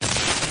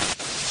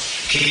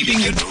Keeping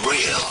it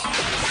real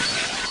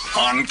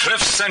on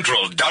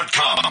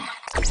CliffCentral.com.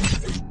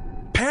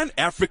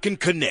 Pan-African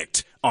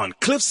Connect on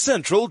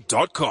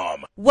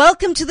CliffCentral.com.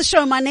 Welcome to the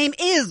show. My name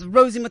is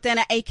Rosie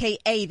Motena,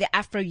 aka the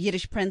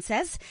Afro-Yiddish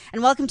Princess,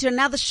 and welcome to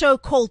another show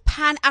called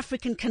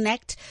Pan-African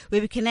Connect, where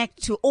we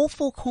connect to all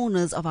four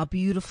corners of our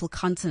beautiful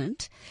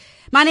continent.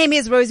 My name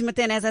is Rosie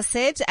Motena, as I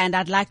said, and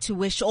I'd like to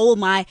wish all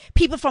my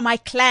people from my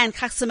clan,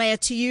 Chaksameya,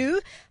 to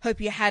you.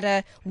 Hope you had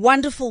a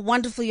wonderful,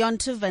 wonderful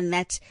Yontiv, and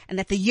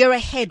that the year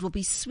ahead will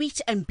be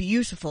sweet and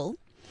beautiful.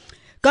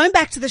 Going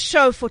back to the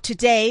show for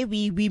today,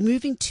 we're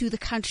moving to the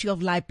country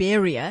of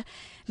Liberia.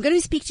 I'm going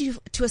to speak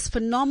to a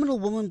phenomenal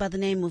woman by the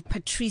name of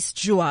Patrice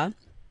Jua,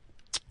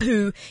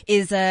 who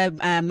is a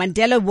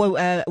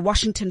Mandela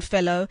Washington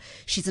Fellow.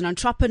 She's an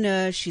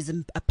entrepreneur. She's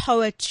a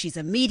poet. She's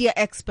a media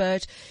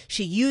expert.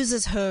 She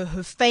uses her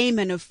fame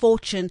and her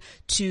fortune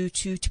to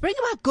bring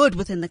about good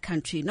within the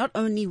country, not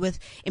only with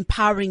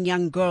empowering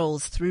young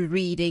girls through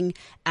reading,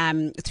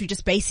 through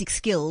just basic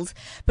skills,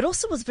 but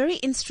also was very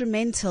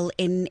instrumental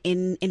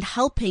in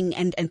helping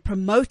and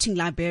promoting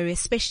Liberia,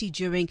 especially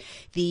during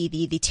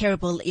the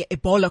terrible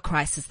Ebola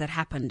crisis that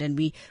happened. And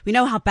we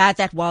know how bad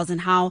that was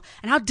and how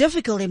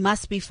difficult it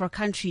must be for a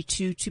country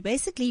to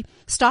basically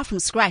start from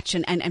scratch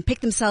and pick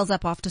themselves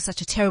up after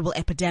such a terrible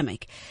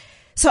epidemic.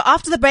 So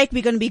after the break,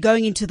 we're going to be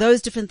going into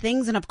those different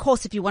things. And of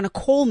course, if you want to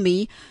call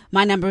me,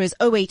 my number is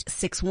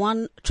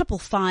 0861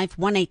 555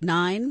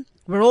 189.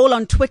 We're all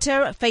on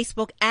Twitter,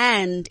 Facebook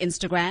and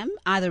Instagram,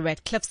 either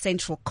at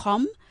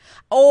CliffCentral.com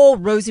or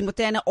Rosie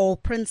Motena or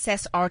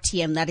Princess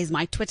RTM. That is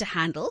my Twitter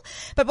handle.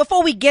 But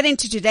before we get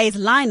into today's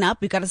lineup,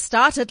 we've got to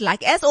start it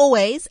like as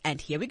always.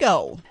 And here we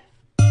go.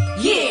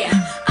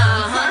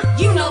 Yeah,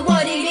 you know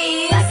what it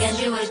is. Black and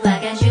Jewish,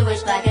 black and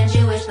Jewish, black and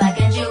Jewish, black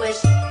and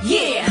Jewish.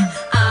 Yeah,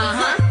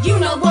 you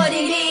know what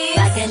it is.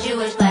 Black and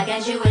Jewish, black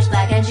and Jewish,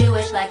 black and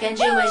Jewish, black and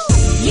Jewish.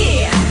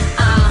 Yeah,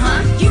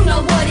 you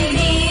know what it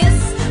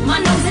is. My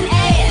nose and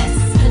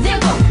ass, they're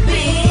both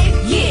big.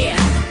 Yeah,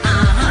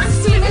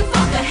 screaming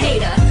fuck a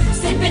hater.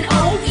 Sipping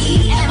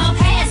OE at my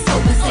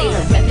Passover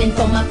Seder. Repping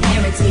for my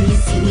parents. When you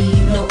see me,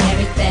 you know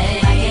everything.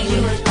 Black and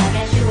Jewish, black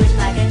and Jewish,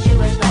 black and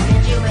Jewish, black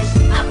and Jewish.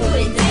 I put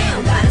it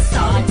down, got a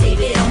star of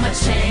David on my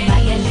chain.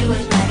 Black and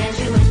Jewish, black and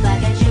Jewish,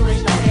 black and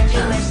Jewish, black and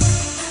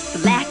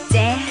Jewish. Black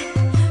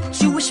dad,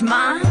 Jewish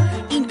mom,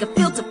 eating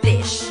gefilte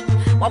fish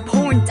while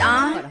pouring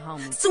dime.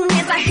 Soon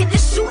as I hit the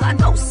shoe, I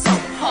go so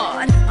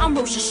hard. I'm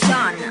Rosh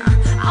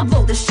Hashanah, I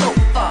blow the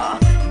shofar,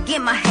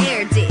 get my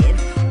hair did,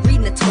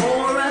 reading the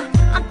Torah.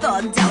 I'm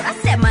thugged out, I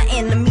set my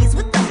enemies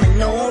with the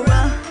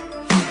menorah.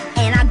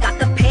 And I got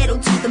the pedal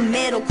to the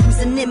metal,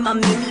 cruising in my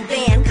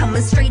minivan,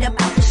 coming straight up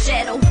out the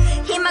shadow.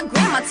 Hear my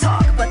grandma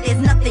talk, but there's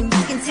nothing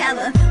you can tell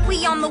her.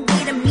 We on the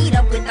way to meet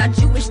up with our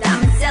Jewish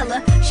diamond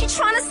seller. She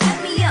tryna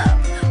set me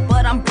up,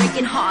 but I'm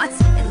breaking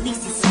hearts. At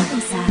least he's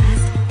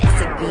circumcised,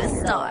 that's a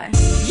good start.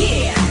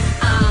 Yeah,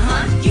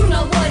 you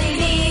know what it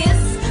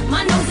is.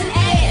 My nose and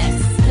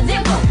ass,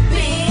 they're both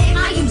big.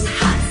 I use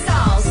hot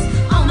sauce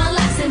on my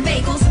laps and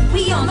bagels.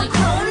 We on the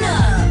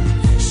corner,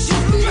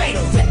 shooting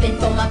dreidel. Repping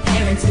for my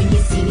parents. When you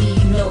see me,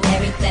 you know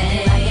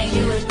everything. Black and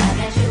Jewish, black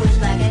and Jewish,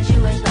 black and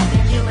Jewish, black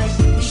and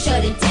Jewish. We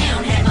shut it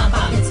down, had my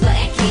bobbins for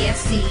at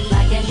KFC.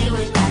 Black and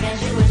Jewish, black and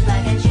Jewish,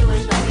 black and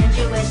Jewish, black and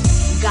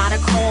Jewish. Got a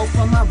call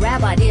from my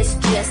rabbi, this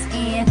just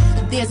in.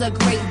 There's a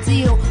great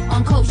deal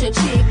on kosher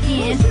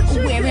chicken.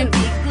 Wearing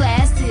big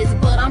glasses,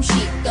 but I'm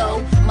chic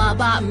though. My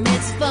bat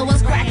mitzvah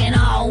was cracking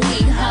all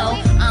week,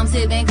 ho. I'm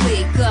sipping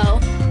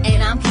Clico,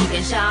 and I'm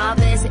keeping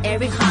Shabbos.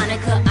 Every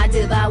Hanukkah, I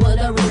devour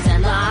the roots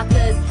and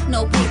lockers.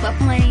 No paper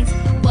planes,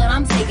 but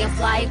I'm taking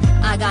flight.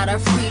 I got a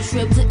free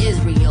trip to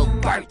Israel,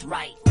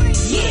 birthright.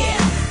 Yeah,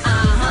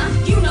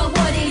 you know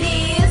what it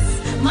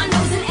is. My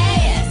nose and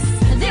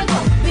ass, they're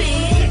both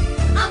big.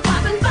 I'm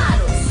popping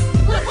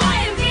bottles. Look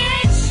quiet,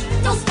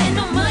 bitch. Don't spend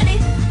no money,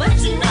 but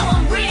you know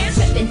I'm rich.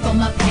 Repping for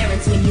my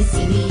parents. When you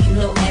see me, you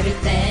know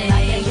everything.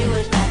 Black and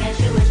Jewish, black and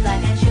Jewish,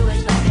 black and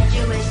Jewish, black and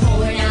Jewish.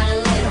 Pouring out a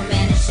little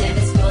man and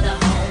Chevys for the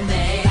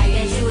homemade. Black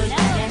and Jewish,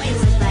 black and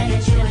Jewish, black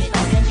and Jewish,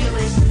 black and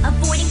Jewish.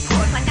 Avoiding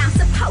pork like I'm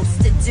supposed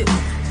to do,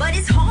 but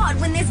it's hard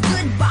when there's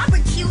good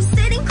barbecue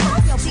sitting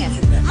close to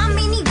you. My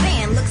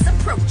minivan looks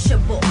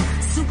approachable,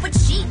 super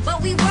cheap,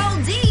 but we roll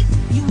deep.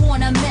 You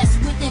wanna mess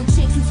with them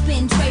chicks who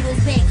spin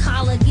dreidels, big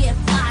holla, get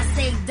fly,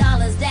 save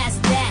dollars, that's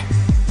that.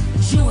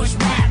 Jewish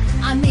rap,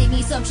 I made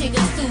me some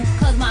chicken soup,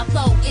 cause my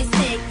flow is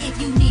sick.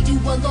 If you need you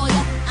a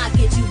lawyer, I'll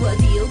get you a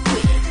deal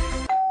quick.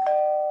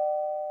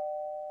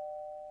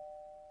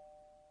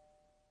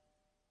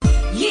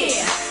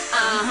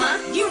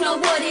 Yeah, you know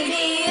what it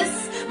is.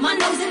 My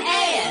nose and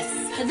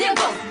ass, they're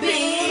both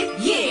big.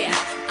 Yeah,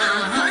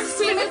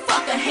 screaming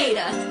fuck a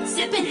hater.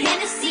 Sipping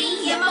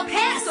Hennessy in my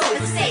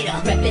Passover Seder.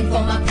 Repping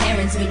for my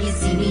parents. When you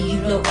see me,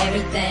 you know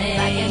everything.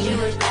 Black and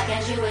Jewish, black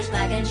and Jewish,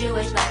 black and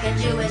Jewish, black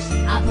and Jewish.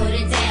 I put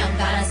it down,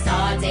 got a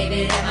star of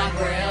David in my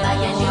grill. Black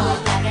and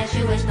Jewish, black and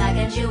Jewish, black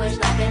and Jewish,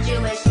 black and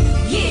Jewish.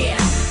 Yeah,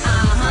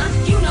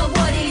 you know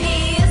what it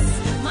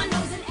is. My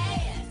nose and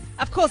ass.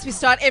 Of course, we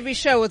start every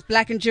show with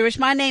Black and Jewish.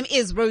 My name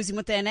is Rosie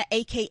Mutena,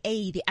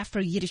 aka the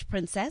Afro-Yiddish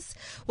Princess.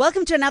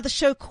 Welcome to another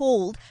show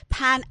called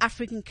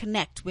Pan-African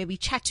Connect, where we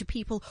chat to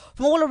people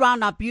from all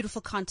around our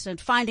beautiful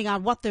continent, finding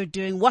out what they're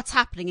doing, what's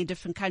happening in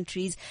different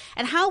countries,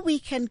 and how we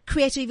can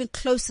create an even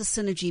closer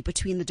synergy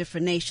between the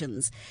different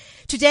nations.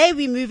 Today,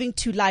 we're moving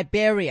to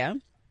Liberia,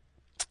 and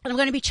I'm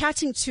going to be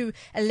chatting to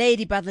a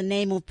lady by the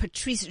name of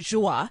Patrice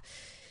Joa.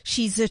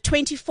 She's a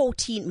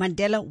 2014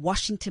 Mandela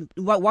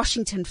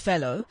Washington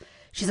Fellow.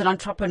 She's an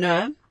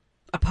entrepreneur,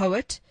 a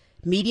poet,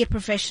 media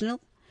professional,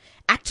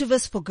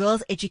 activist for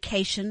girls'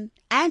 education,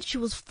 and she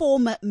was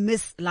former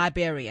Miss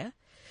Liberia.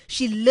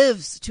 She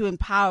lives to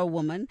empower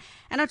women.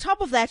 And on top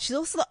of that, she's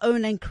also the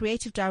owner and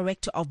creative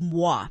director of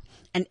Moi,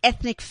 an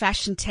ethnic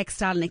fashion,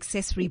 textile, and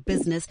accessory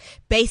business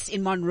based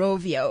in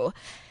Monrovia.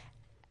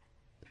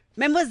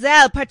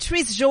 Mademoiselle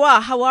Patrice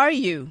Joa, how are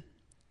you?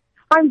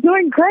 I'm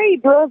doing great,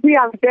 Rosie.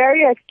 I'm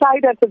very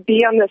excited to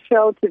be on the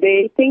show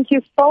today. Thank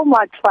you so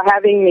much for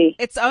having me.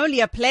 It's only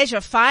a pleasure,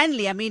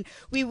 finally. I mean,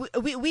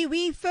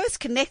 we first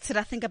connected,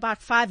 I think,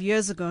 about 5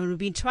 years ago, and we've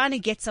been trying to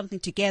get something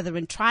together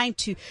and trying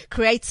to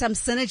create some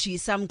synergy.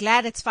 So I'm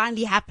glad it's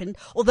finally happened.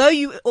 Although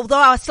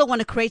I still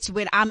want to create it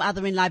when I'm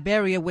either in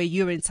Liberia, where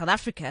you're in South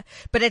Africa,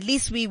 but at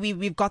least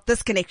we've got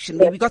this connection.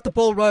 We got the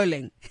ball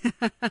rolling.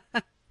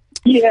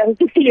 Yeah,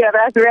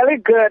 that's really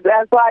good.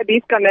 That's why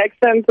these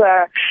connections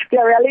they're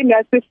really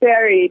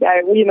necessary.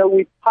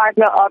 We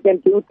partner up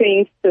and do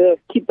things to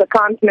keep the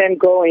continent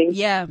going.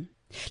 Yeah.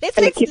 Let's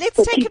take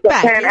it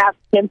back. The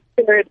Pan-African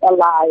spirit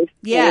alive.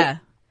 Yeah.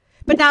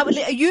 But now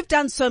you've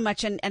done so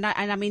much, and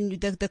I mean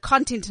the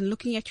content and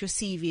looking at your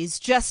CV is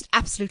just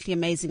absolutely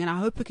amazing, and I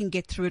hope we can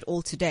get through it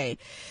all today.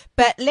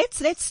 But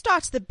let's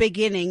start at the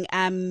beginning,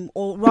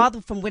 or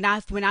rather from when I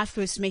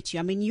first met you.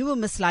 I mean, you were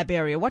Miss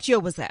Liberia. What year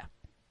was that?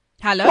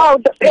 Hello? Oh,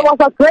 it was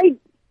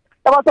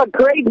a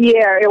great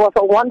year. It was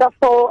a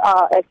wonderful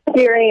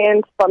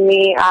experience for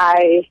me.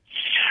 I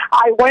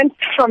went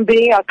from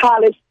being a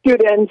college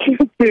student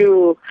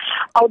to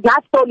a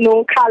not so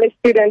known college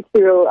student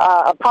to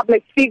a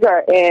public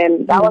figure,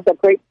 and that was a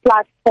great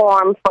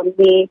platform for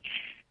me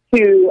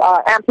to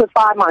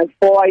amplify my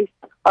voice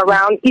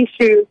around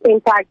issues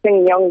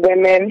impacting young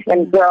women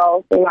and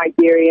girls in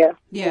Liberia.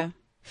 Yeah.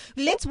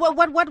 Let's go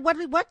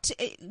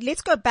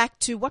back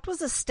to what was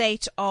the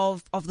state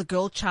of the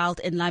girl child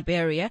in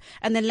Liberia,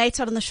 and then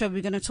later on in the show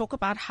we're going to talk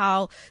about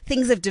how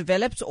things have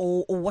developed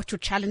or what your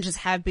challenges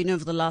have been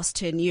over the last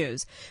 10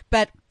 years.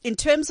 But in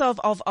terms of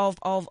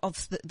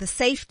the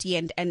safety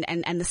and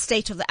the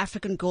state of the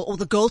African girl or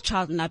the girl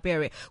child in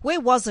Liberia, where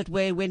was it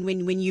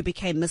when you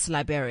became Miss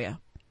Liberia?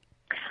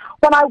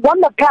 When I won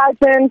the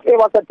pageant, it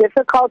was a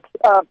difficult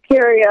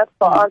period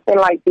for us in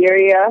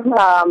Liberia.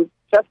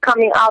 Just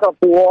coming out of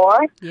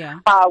war. Yeah.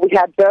 We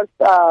had just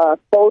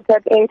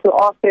voted into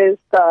office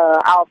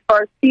our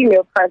first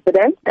female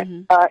president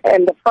and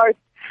the first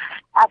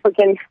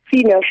African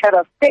female head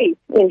of state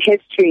in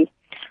history.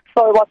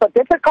 So it was a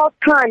difficult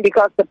time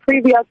because the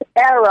previous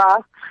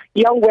era,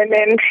 young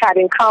women had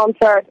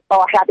encountered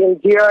or had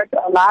endured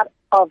a lot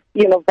of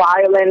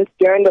violence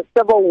during the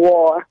Civil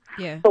War.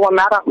 Yeah. So when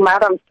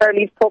Madam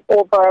Shirley took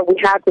over, we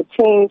had to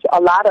change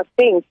a lot of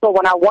things. So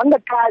when I won the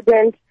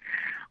pageant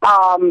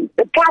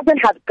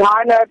had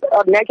garnered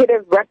a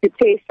negative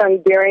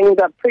reputation during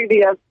the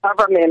previous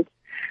government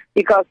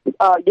because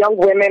young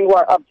women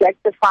were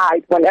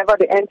objectified. Whenever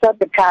they entered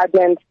the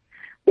pageant,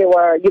 they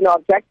were,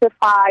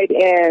 objectified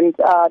and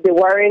they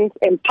weren't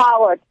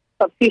empowered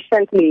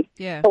sufficiently.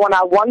 Yeah. So when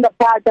I won the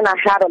pageant, I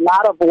had a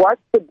lot of work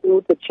to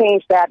do to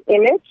change that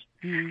image.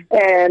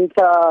 And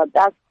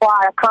that's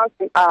why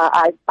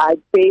I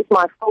base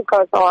my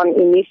focus on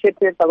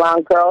initiatives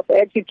around girls'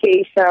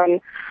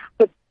 education,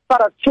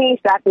 sort of change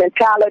that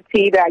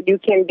mentality that you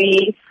can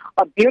be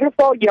a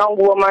beautiful young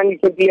woman, you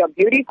can be a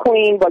beauty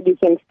queen, but you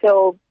can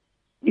still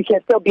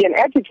be an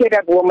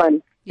educated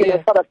woman.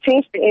 Yeah. Sort of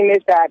change the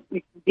image that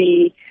you can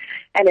be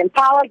an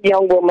empowered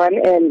young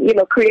woman and,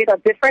 create a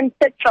different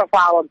picture of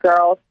our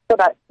girls so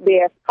that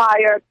they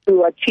aspire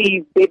to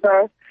achieve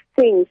bigger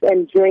things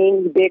and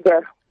dream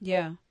bigger.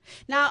 Yeah.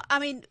 Now, I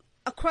mean,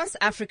 across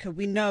Africa,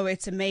 we know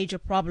it's a major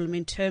problem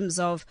in terms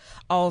of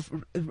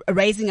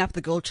raising up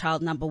the girl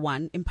child, number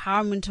one,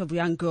 empowerment of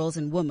young girls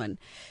and women.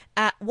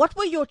 What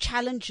were your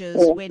challenges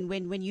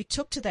when you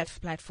took to that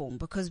platform?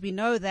 Because we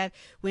know that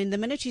when the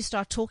minute you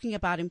start talking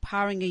about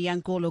empowering a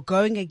young girl or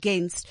going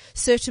against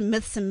certain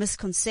myths and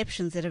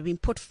misconceptions that have been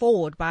put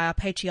forward by our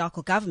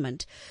patriarchal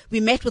government,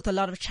 we met with a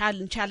lot of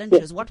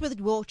challenges. What were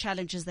the real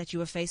challenges that you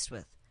were faced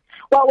with?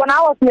 Well, when I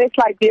was Miss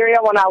Liberia,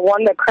 when I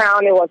won the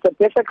crown, it was a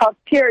difficult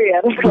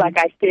period, like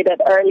I stated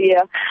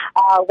earlier,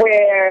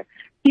 where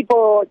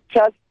people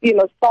just,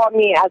 saw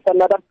me as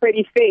another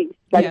pretty face.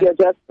 Like you're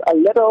just a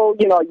little,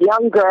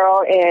 young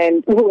girl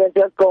and who is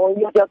just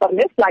you're just a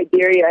Miss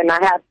Liberia. And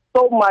I had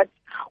so much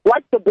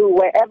work to do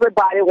where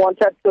everybody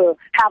wanted to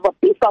have a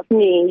piece of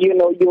me. You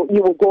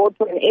would go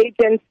to an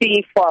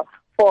agency for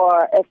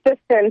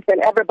assistance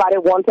and everybody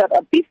wanted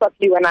a piece of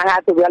you, and I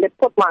had to really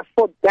put my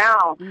foot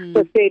down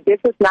to say this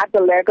is not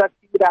the legacy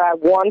that I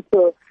want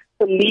to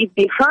to leave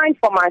behind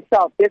for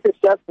myself. This is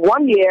just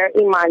 1 year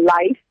in my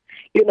life,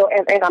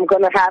 and I'm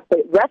going to have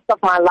the rest of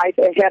my life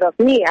ahead of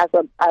me as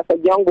a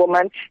young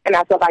woman and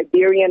as a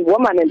Liberian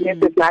woman. And this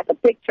is not a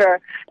picture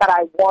that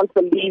I want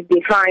to leave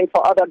behind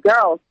for other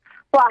girls.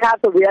 So I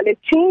have to really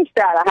change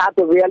that. I have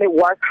to really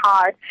work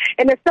hard.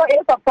 And it still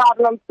is a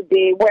problem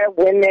today where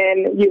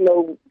women,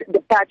 the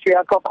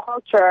patriarchal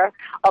culture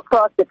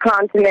across the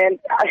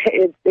continent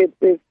is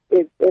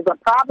a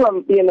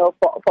problem,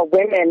 for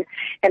women.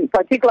 And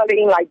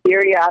particularly in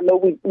Liberia, I know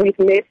we've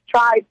made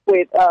strides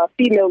with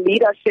female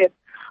leadership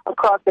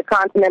across the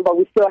continent, but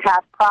we still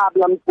have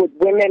problems with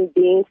women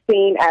being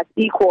seen as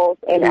equals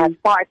and as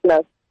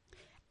partners.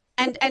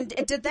 And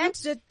did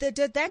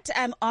that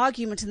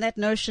argument and that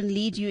notion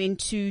lead you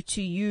into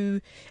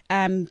you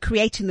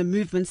creating the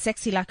movement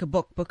Sexy Like a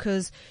Book?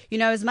 Because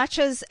as much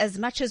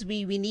as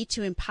we need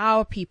to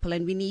empower people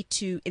and we need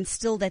to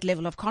instill that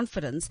level of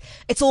confidence,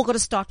 it's all got to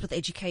start with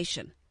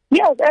education.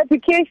 Yes,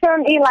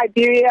 education in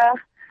Liberia.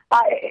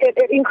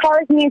 It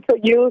encouraged me to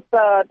use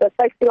the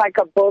Sexy Like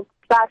a Book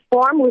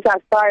platform, which I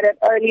started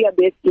earlier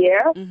this year.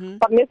 Mm-hmm.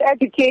 But Miss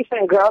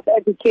Education, Girls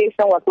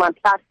Education was my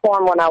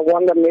platform when I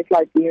won the Miss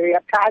Liberia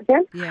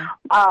pageant. Yeah.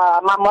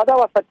 My mother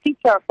was a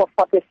teacher for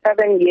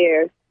 47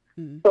 years.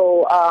 Mm-hmm.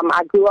 So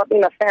I grew up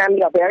in a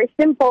family, a very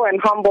simple and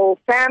humble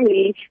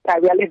family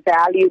that really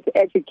valued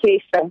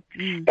education.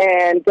 Mm-hmm.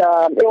 And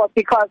it was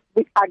because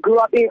I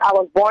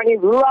was born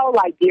in rural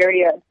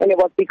Liberia, and it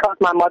was because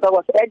my mother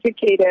was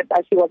educated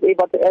that she was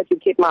able to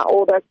educate my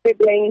older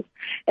siblings,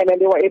 and then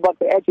they were able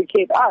to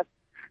educate us.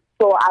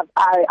 So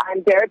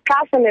I'm very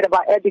passionate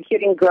about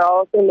educating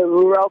girls in the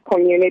rural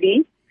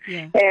communities.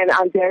 Yeah. And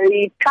I'm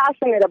very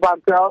passionate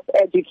about girls'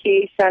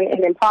 education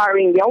and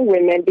empowering young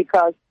women,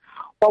 because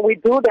when we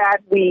do that,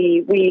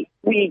 we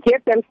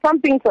give them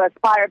something to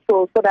aspire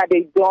to so that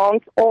they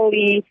don't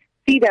only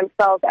see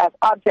themselves as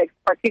objects,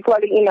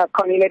 particularly in a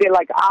community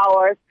like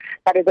ours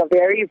that is a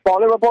very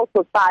vulnerable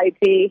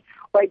society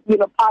where,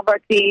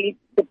 poverty,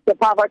 the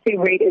poverty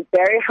rate is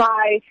very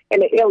high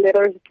and the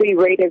illiteracy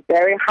rate is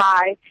very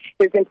high.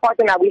 It's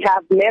important that we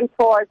have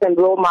mentors and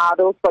role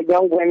models for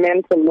young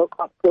women to look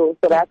up to.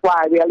 So that's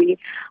why I really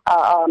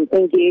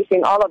engage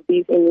in all of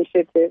these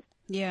initiatives.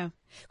 Yeah.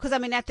 Because,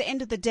 at the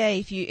end of the day,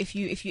 if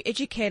you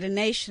educate a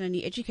nation and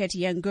you educate a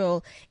young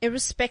girl,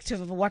 irrespective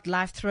of what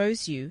life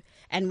throws you,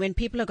 and when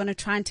people are going to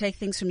try and take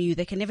things from you,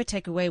 they can never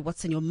take away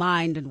what's in your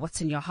mind and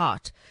what's in your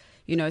heart.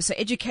 So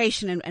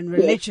education and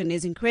religion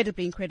is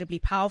incredibly, incredibly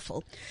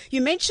powerful.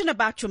 You mentioned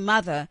about your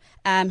mother,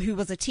 who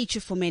was a teacher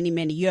for many,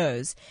 many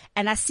years.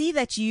 And I see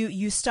that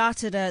you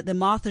started the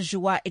Martha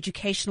Joie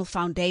Educational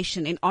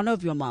Foundation in honor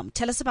of your mom.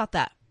 Tell us about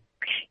that.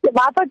 The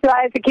Martha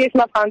Joie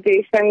Educational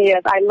Foundation,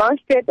 yes. I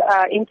launched it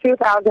in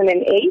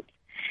 2008.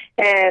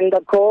 And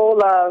the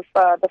goal of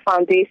the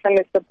foundation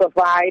is to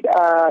provide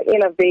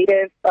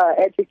innovative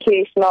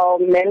educational,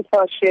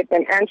 mentorship,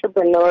 and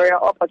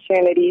entrepreneurial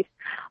opportunities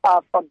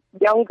for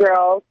young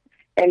girls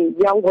and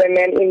young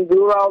women in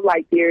rural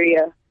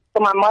Liberia.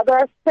 So my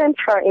mother spent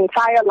her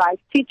entire life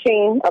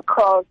teaching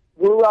across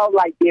rural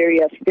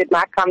Liberia. She did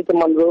not come to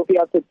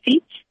Monrovia to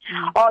teach,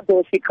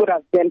 although she could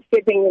have been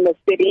sitting in the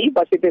city,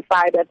 but she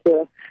decided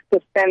to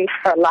spend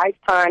her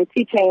lifetime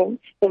teaching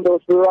in those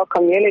rural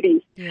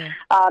communities. Yeah.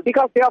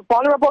 Because they are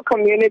vulnerable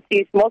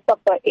communities. Most of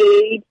the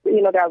aid,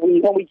 that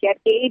when we get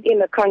aid in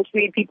the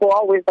country, people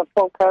always are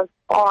focused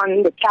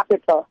on the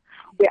capital.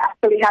 We're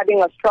actually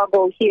having a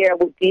struggle here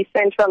with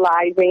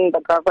decentralizing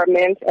the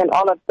government and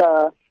all of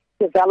the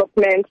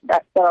development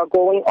that are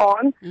going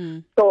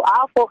on. So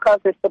our focus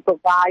is to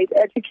provide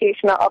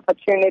educational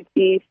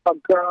opportunities for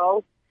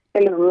girls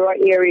in the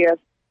rural areas.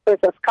 So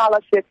it's a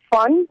scholarship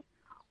fund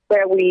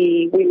where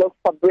we look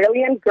for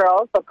brilliant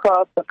girls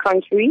across the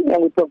country,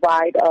 and we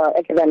provide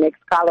academic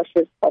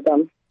scholarships for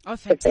them. Oh,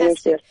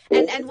 fantastic!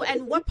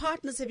 And what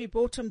partners have you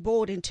brought on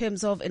board in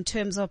terms of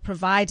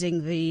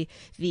providing the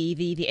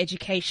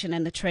education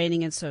and the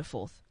training and so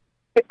forth?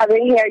 I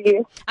didn't hear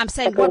you. I'm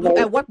saying,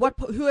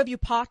 who have you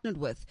partnered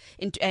with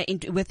in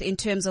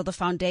terms of the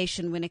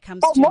foundation when it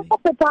comes to? Most of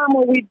the time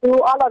when we do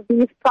all of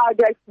these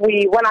projects,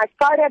 when I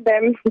started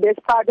this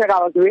project, I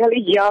was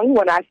really young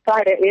when I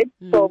started it.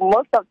 So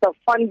most of the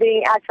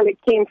funding actually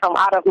came from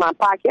out of my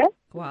pocket.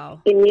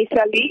 Wow.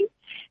 Initially.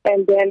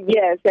 And then,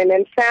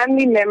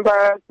 family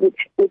members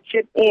would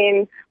chip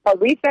in. But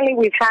recently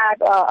we've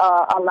had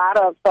a lot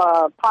of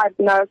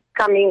partners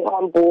coming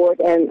on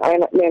board and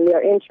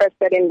they're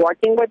interested in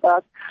working with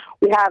us.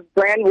 We have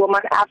Brand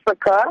Woman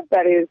Africa,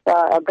 that is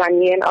a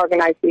Ghanaian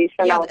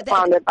organization that was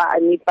founded by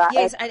Anita.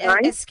 Yes,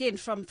 Eskin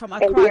from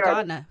Accra,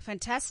 Ghana.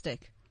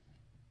 Fantastic.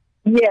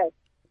 Yes.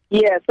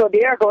 Yeah, so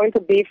they are going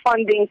to be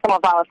funding some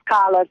of our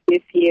scholars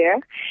this year.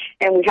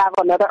 And we have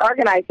another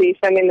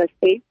organization in the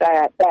States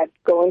that's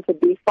going to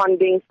be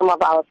funding some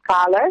of our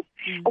scholars.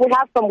 And we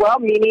have some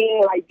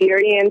well-meaning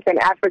Liberians and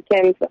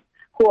Africans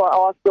who are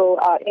also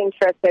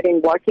interested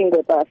in working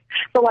with us.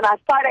 So when I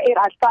started it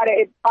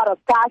out of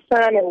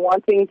passion and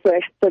wanting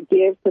to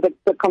give to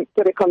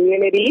the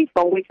community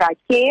from which I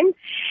came.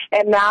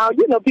 And now,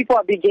 people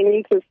are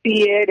beginning to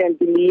see it and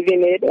believe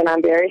in it, and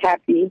I'm very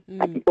happy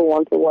that people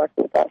want to work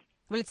with us.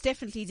 Well, it's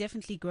definitely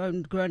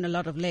grown a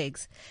lot of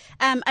legs.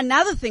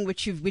 Another thing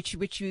which you've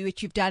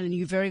done and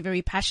you're very,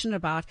 very passionate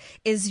about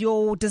is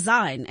your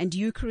design, and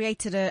you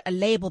created a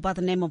label by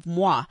the name of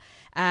Moi,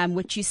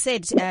 which you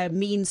said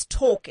means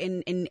talk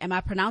in am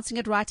I pronouncing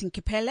it right, in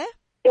Kipele?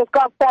 It's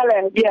called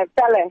Pele. Yeah,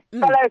 Pele.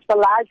 Pele is the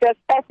largest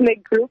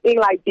ethnic group in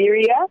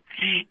Liberia,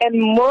 and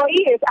Moi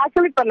is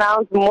actually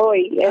pronounced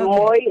Moi, and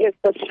Moi is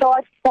the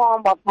short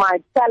form of my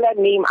Pele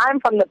name. I'm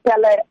from the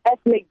Pele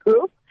ethnic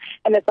group,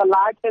 and it's the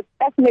largest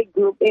ethnic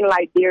group in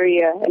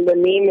Liberia, and the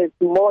name is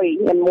Moi,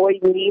 and Moi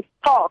means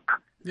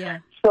talk. Yeah.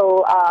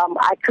 So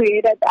I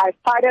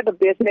started the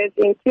business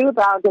in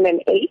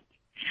 2008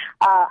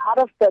 out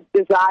of the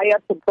desire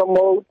to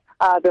promote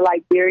the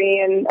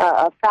Liberian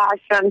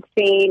fashion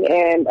scene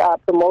and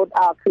promote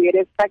our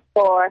creative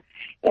sector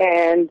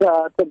and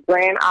to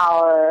brand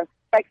our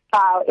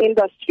textile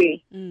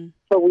industry.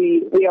 So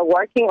we are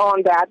working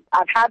on that.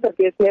 I've had the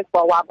business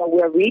for a while, but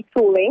we're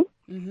retooling.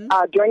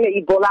 During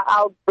the Ebola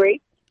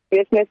outbreak,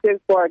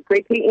 businesses were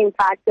greatly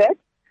impacted.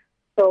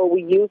 So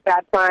we used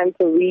that time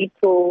to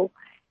retool,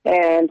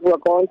 and we're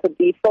going to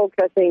be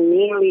focusing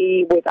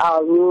mainly with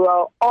our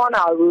rural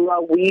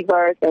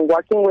weavers and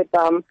working with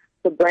them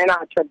to brand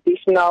our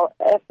traditional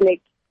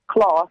ethnic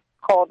cloth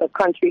called the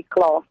country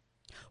cloth.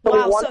 So we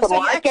want to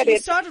market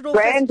it,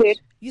 brand it.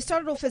 You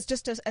started off as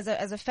just as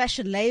a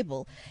fashion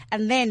label,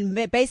 and then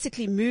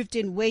basically moved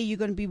in where you're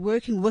going to be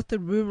working with the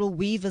rural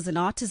weavers and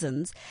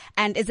artisans.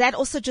 And is that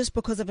also just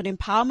because of an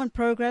empowerment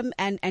program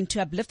and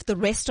to uplift the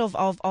rest of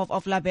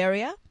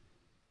Liberia?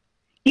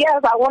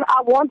 Yes, I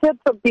wanted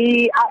to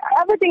be,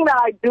 everything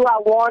that I do, I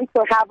want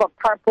to have a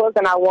purpose,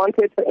 and I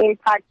wanted to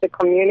impact the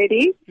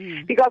community.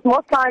 Because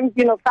most times,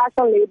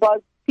 fashion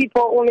labels,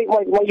 people only,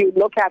 when you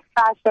look at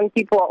fashion,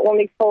 people are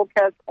only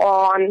focused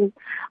on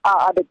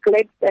the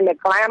glitz and the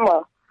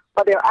glamour.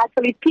 But there are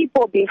actually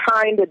people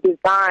behind the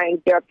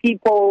design. There are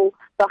people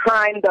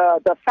behind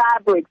the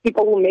fabric,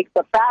 people who make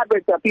the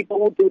fabric. There are people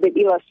who do the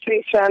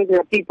illustrations. There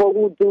are people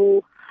who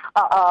do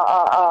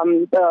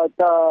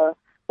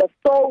the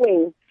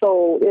sewing.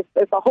 So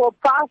it's a whole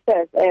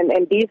process,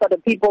 and these are the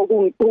people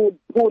who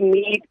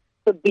need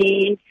to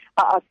be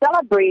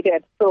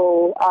celebrated.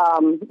 So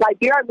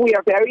Liberia, we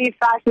are very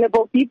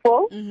fashionable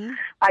people.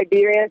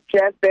 Liberians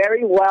dress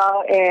very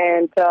well,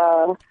 and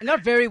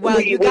not very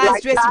well. You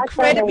guys dress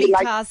incredibly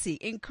classy,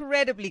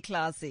 incredibly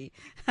classy.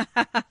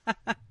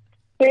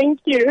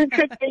 Thank you.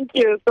 Thank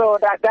you. So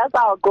that's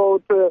our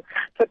goal, to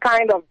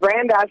kind of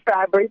brand our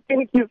fabric.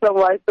 Thank you so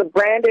much, to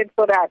brand it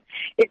so that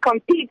it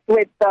competes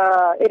with,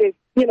 it is,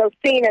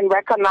 seen and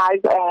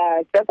recognized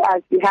just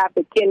as you have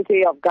the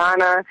kente of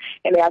Ghana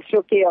and the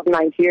ashoke of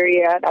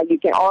Nigeria, that you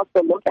can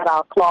also look at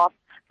our cloth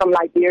from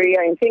Liberia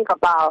and think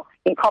about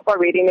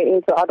incorporating it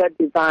into other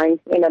designs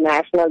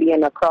internationally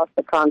and across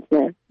the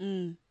continent.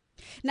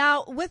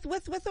 Now, with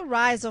the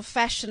rise of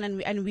fashion,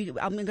 I'm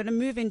going to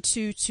move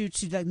into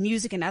the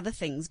music and other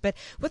things, but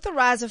with the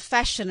rise of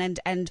fashion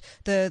and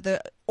the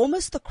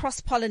almost the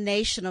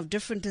cross-pollination of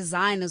different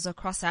designers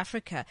across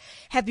Africa,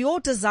 have your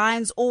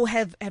designs or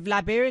have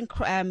Liberian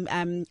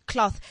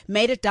cloth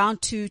made it down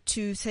to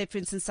say, for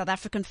instance, South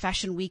African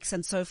fashion weeks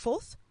and so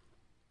forth?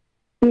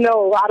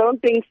 No, I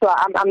don't think so.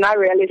 I'm not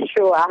really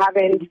sure. I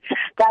haven't.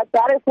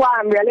 That is why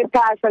I'm really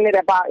passionate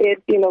about it.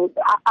 We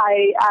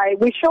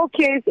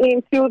showcased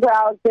in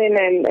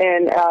 2013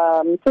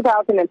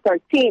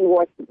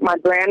 my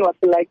brand was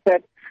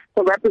selected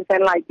to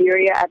represent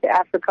Liberia at the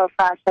Africa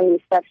Fashion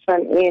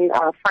Reception in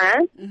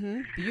France.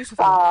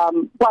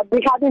 Beautiful. But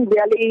we haven't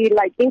really,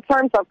 in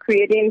terms of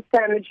creating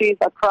synergies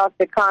across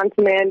the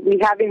continent, we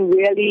haven't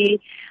really.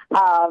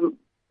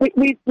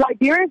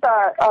 Liberians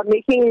are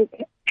making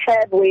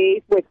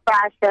headways with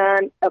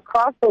fashion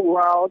across the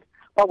world,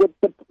 but with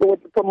the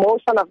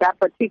promotion of that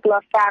particular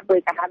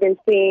fabric, I haven't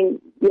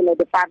seen,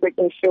 the fabric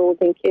in shows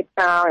in Cape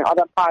Town and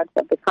other parts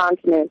of the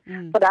continent.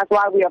 So that's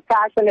why we are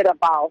passionate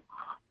about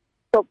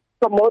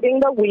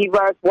promoting the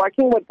weavers,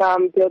 working with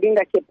them, building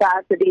their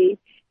capacity,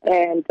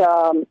 and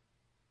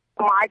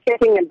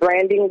marketing and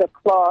branding the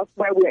cloth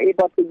where we're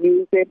able to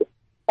use it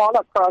all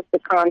across the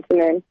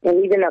continent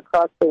and even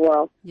across the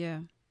world. Yeah.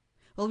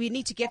 Well, we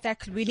need to get that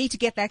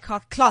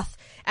cloth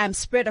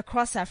spread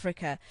across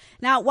Africa.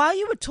 Now, while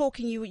you were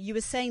talking, you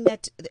were saying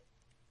that,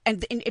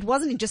 and it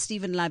wasn't just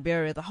even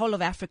Liberia, the whole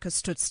of Africa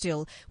stood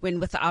still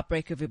with the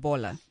outbreak of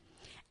Ebola.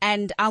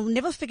 And I'll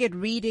never forget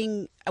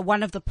reading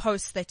one of the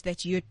posts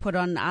that you had put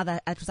on either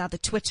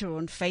Twitter or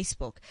on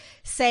Facebook,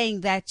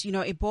 saying that,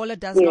 Ebola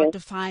does not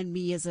define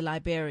me as a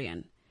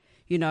Liberian.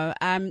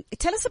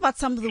 Tell us about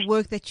some of the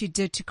work that you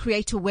did to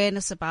create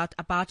awareness about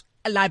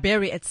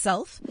Liberia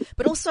itself,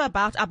 but also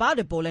about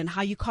Ebola and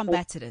how you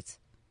combated it.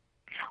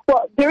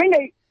 Well, during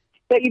the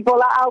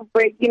Ebola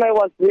outbreak, it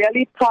was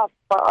really tough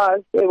for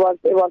us. It was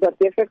a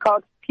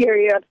difficult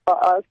period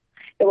for us.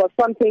 It was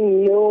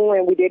something new,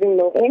 and we didn't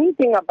know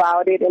anything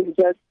about it, and it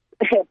just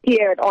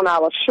appeared on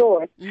our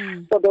shores.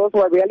 So those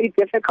were really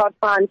difficult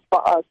times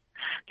for us.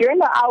 During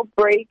the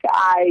outbreak,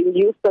 I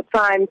used the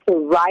time to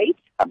write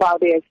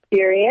about the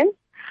experience.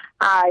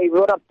 I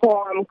wrote a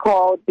poem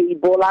called The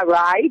Ebola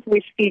Ride,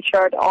 which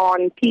featured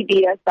on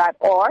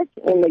PBS.org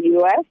in the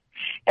U.S.,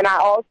 and I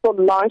also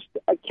launched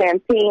a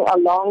campaign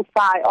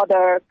alongside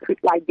other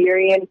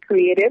Liberian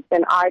creatives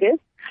and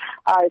artists.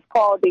 It's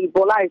called the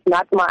Ebola Is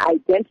Not My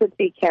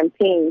Identity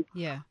campaign,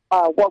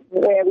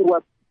 where we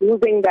were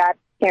using that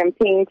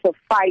campaign to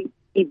fight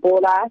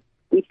Ebola.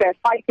 We said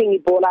fighting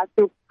Ebola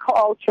through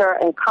culture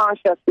and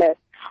consciousness.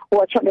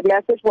 The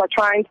message we're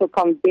trying to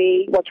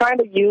convey, we're trying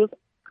to use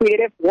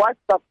creative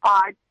works of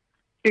art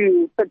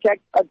to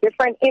project a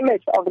different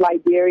image of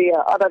Liberia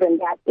other than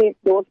that,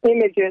 those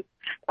images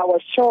that were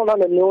shown on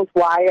the news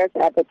wires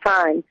at the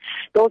time.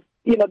 Those,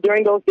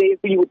 during those days,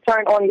 you would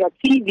turn on your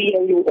TV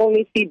and you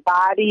only see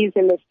bodies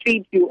in the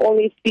streets. You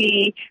only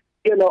see,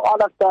 all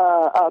of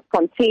the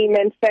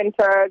containment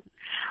centers.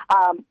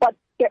 But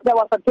there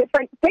was a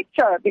different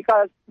picture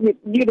because,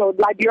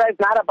 Liberia is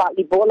not about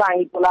Ebola,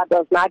 and Ebola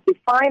does not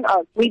define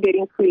us. We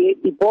didn't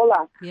create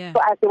Ebola. Yeah.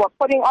 So as they were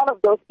putting all of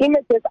those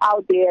images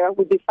out there,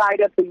 we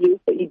decided to use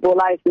the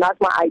Ebola Is Not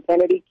My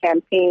Identity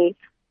campaign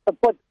to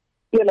put,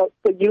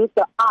 to use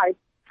the art,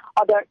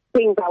 other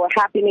things that were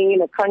happening in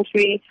the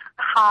country,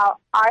 how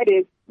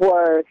artists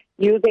were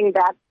using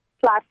that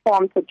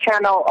platform to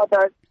channel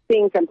other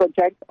things and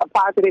project a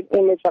positive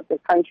image of the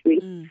country.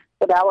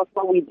 So that was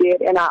what we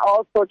did. And I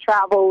also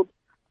traveled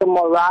to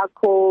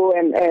Morocco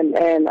and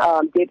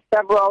did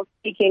several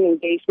speaking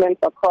engagements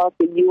across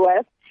the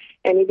U.S.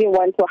 and even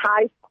went to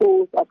high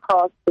schools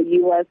across the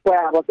U.S.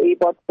 where I was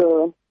able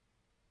to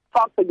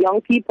talk to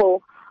young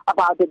people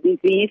about the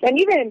disease. And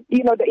even,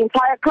 the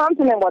entire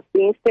continent was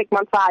being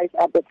stigmatized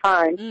at the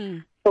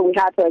time. So we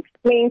had to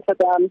explain to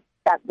them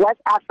that West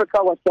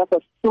Africa was just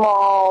a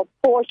small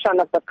portion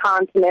of the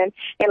continent,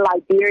 and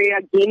Liberia,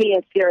 Guinea,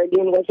 and Sierra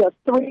Leone was just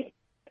 3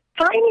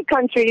 tiny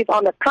countries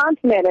on the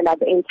continent, and that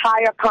the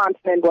entire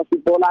continent was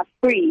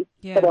Ebola-free.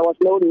 Yeah. So there was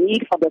no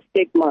need for the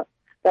stigma.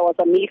 There was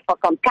a need for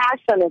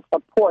compassion and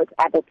support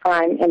at the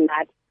time, and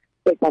not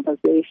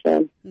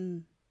stigmatization.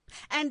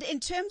 And in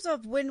terms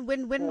of when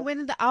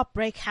the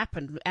outbreak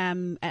happened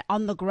on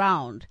the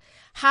ground,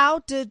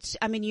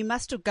 you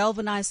must have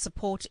galvanized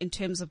support in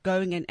terms of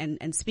going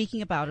and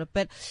speaking about it,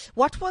 but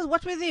what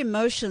were the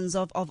emotions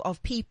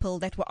of people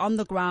that were on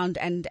the ground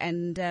and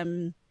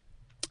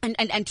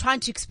trying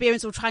to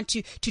experience or trying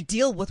to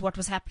deal with what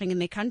was happening in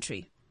their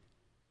country?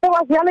 It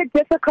was really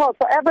difficult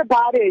for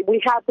everybody.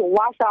 We had to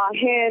wash our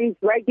hands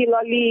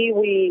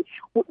regularly.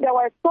 There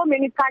were so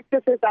many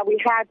practices that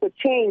we had to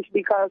change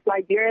because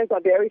Liberians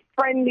are very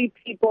friendly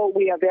people.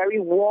 We are very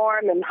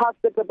warm and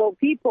hospitable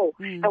people,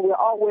 and we're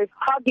always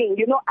hugging.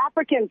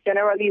 Africans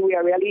generally, we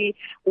are really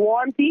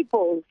warm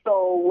people,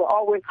 so we're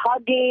always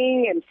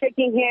hugging and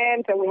shaking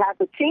hands, and we had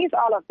to change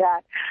all of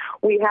that.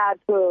 We had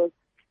to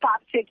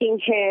stop shaking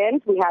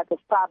hands. We had to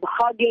stop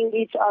hugging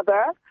each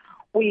other.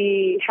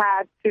 We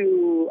had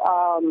to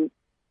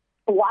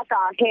wash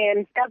our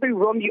hands. Every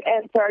room you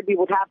entered, you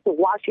would have to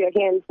wash your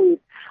hands with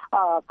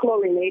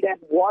chlorinated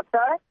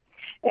water.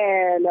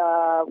 And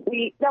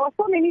there were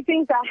so many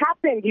things that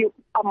happened.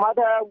 A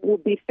mother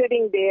would be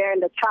sitting there,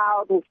 and the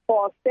child would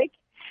fall sick,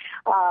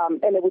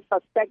 and it would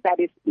suspect that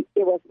it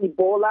was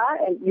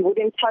Ebola, and you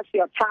wouldn't touch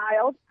your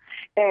child.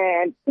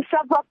 And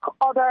several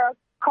other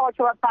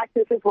cultural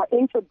practices were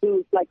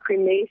introduced, like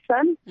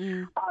cremation,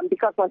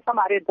 because when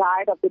somebody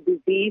died of the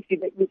disease,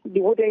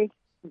 you wouldn't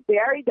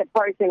bury the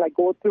person,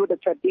 go through the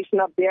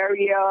traditional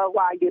burial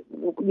while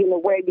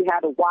where you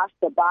had to wash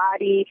the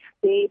body,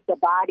 bathe the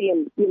body,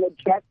 and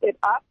dress it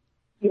up.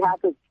 You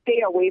had to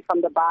stay away from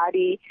the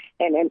body,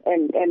 and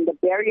the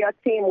burial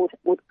team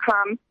would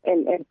come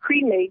and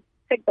cremate.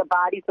 Take the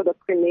body to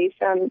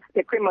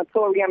the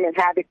crematorium, and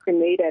have it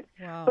cremated.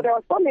 Wow. So there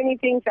were so many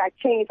things that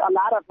changed. A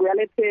lot of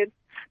relatives,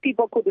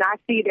 people could not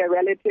see their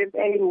relatives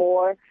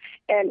anymore,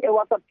 and it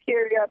was a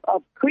period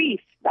of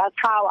grief. That's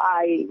how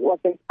I was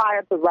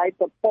inspired to write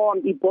the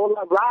poem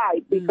Ebola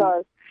Ride,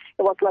 because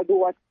it was like we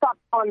were stuck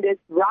on this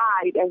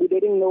ride, and we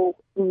didn't know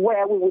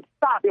where we would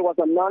stop. It was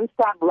a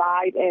non-stop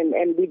ride,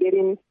 and we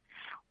didn't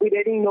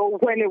know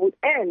when it would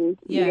end.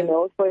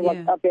 So it was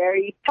a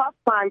very tough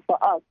time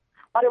for us.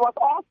 But it was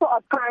also a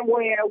time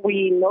where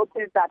we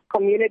noticed that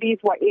communities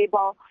were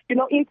able,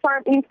 in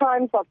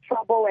times of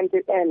trouble and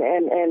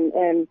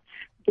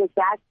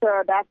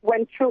disaster, that's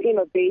when true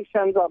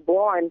innovations are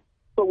born.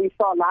 So we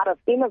saw a lot of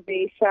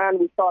innovation,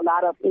 we saw a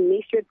lot of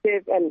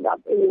initiative, and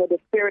the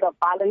spirit of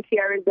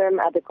volunteerism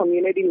at the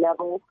community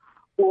level.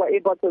 We were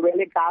able to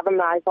really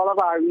galvanize all of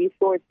our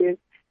resources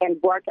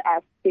and work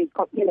as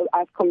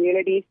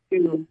communities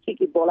to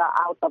kick Ebola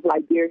out of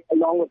Liberia,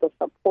 along with the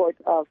support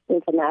of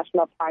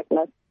international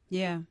partners.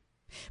 Yeah.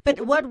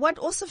 But what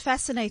also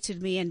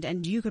fascinated me,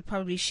 and you could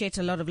probably shed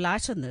a lot of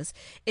light on this,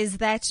 is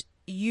that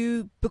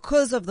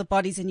because of the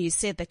bodies, and you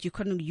said that you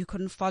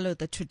couldn't follow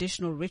the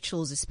traditional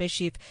rituals,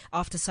 especially if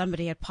after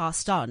somebody had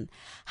passed on.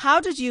 How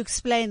did you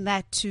explain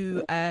that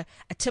to a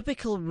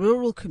typical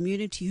rural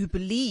community who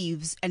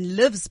believes and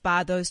lives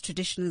by those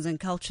traditions and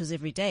cultures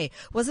every day?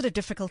 Was it a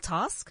difficult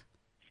task?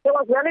 It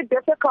was really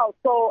difficult.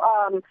 So,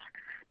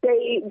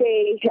 they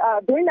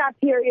during that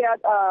period,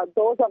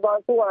 those of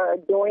us who are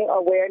doing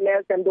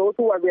awareness and those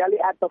who are really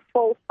at the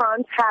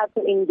forefront had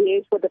to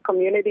engage with the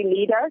community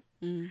leaders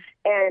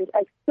and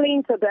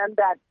explain to them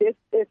that this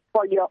is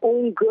for your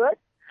own good,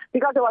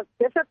 because it was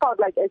difficult,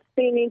 like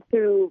explaining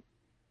to,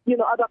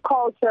 other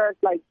cultures,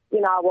 like,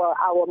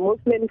 our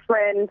Muslim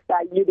friends,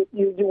 that you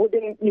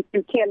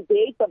can't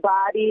date the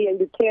body and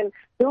you can't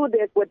do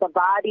this with the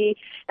body,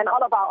 and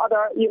all of our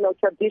other,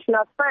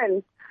 traditional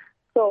friends.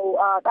 So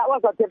that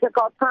was a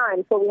difficult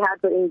time. So we had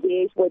to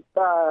engage with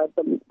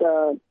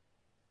the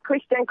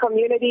Christian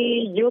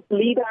community, youth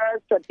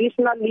leaders,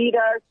 traditional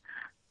leaders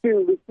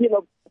to,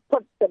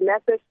 put the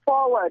message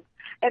forward.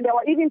 And there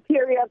were even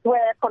periods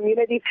where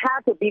communities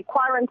had to be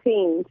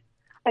quarantined.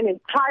 An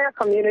entire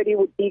community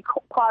would be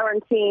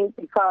quarantined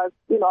because,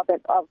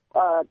 of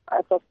a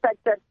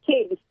suspected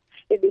case.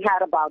 If we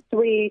had about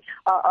 3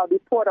 a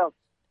report of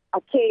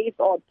a case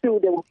or 2,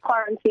 they would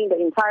quarantine the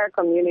entire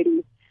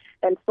community.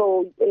 And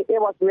so it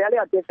was really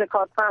a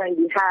difficult time.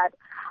 We had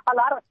a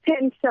lot of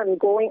tension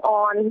going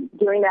on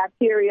during that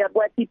period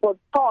where people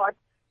thought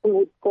we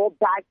would go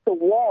back to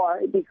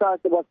war because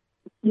it was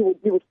you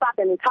would stop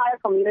an entire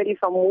community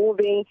from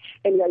moving,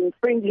 and you're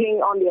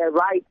infringing on their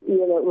rights,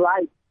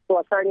 rights to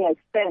a certain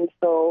extent.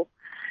 So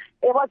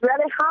it was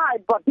really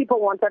hard, but people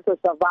wanted to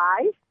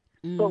survive,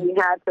 so we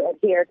had to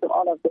adhere to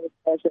all of those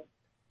measures.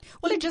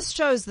 Well, it just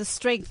shows the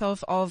strength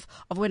of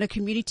when a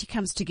community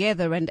comes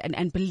together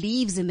and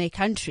believes in their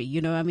country.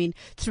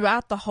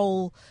 Throughout the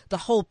whole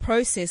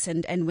process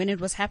and when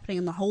it was happening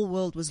and the whole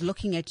world was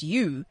looking at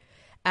you,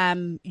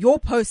 your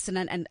posts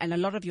and a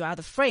lot of your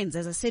other friends,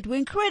 as I said, were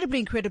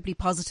incredibly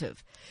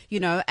positive,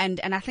 and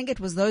I think it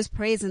was those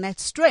prayers and that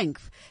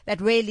strength that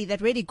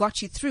really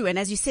got you through. And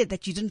as you said,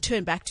 that you didn't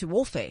turn back to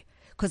warfare.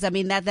 Because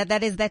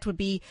that would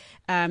be,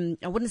 I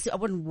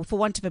wouldn't, for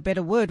want of a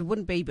better word,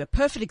 wouldn't be a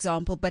perfect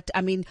example, but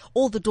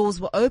all the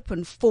doors were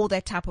open for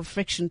that type of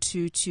friction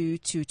to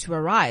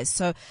arise.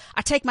 So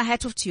I take my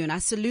hat off to you and I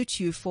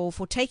salute you for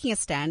taking a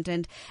stand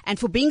and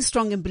for being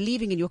strong and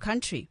believing in your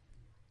country.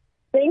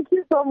 Thank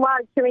you so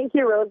much. Thank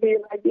you, Rosie.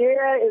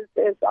 Liberia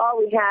is all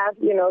we have,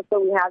 so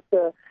we have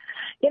to,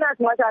 as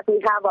much as we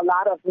have a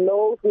lot of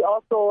lows, we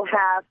also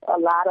have a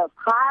lot of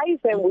highs,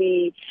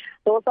 and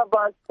those of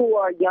us who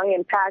are young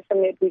and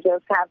passionate, we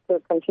just have to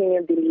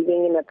continue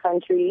believing in the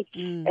country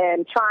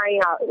and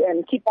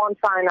keep on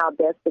trying our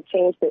best to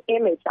change the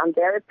image. I'm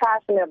very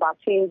passionate about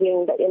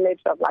changing the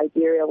image of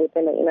Liberia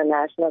within the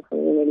international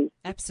community.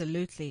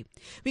 Absolutely.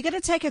 We're going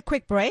to take a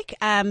quick break,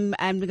 and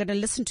we're going to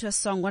listen to a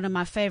song, one of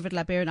my favorite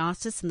Liberian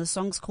artists, and the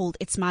song's called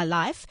It's My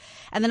Life.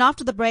 And then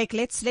after the break,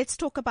 let's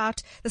talk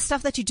about the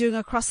stuff that you're doing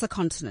across the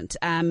continent,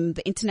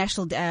 the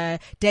International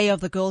Day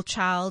of the Girl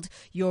Child,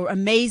 your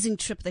amazing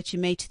trip that you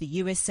made to the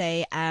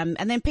USA, and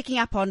then picking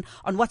up on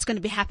what's going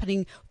to be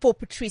happening for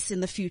Patrice in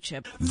the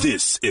future.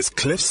 This is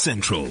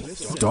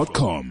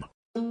CliffCentral.com.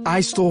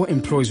 iStore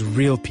employs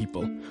real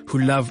people who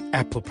love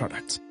Apple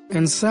products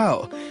and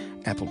sell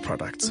Apple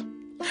products,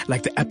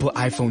 like the Apple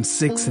iPhone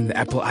 6 and the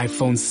Apple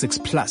iPhone 6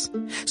 Plus.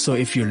 So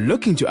if you're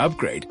looking to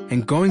upgrade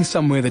and going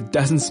somewhere that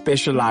doesn't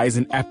specialize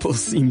in Apple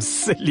seems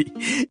silly,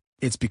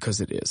 it's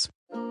because it is.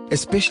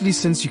 Especially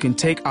since you can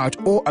take out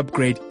or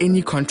upgrade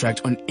any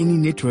contract on any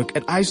network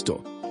at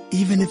iStore,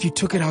 even if you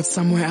took it out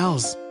somewhere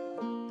else.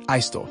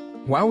 iStore.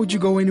 Why would you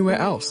go anywhere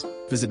else?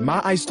 Visit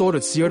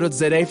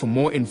myistore.co.za for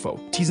more info.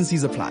 T's and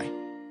C's apply.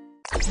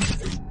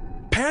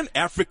 Pan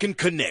African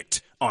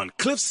Connect on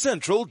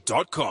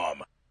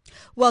CliffCentral.com.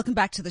 Welcome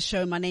back to the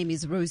show. My name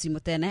is Rosie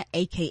Mutena,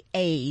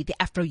 aka the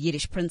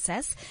Afro-Yiddish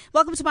Princess.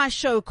 Welcome to my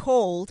show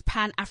called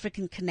Pan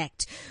African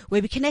Connect,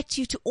 where we connect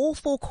you to all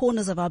 4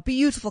 corners of our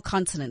beautiful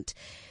continent.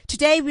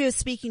 Today we are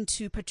speaking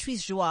to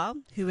Patrice Joie,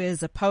 who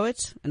is a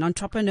poet, an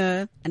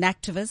entrepreneur, an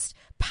activist,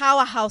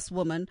 powerhouse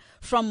woman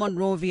from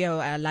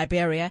Monrovia,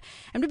 Liberia.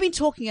 And we've been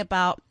talking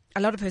about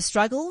a lot of her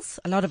struggles,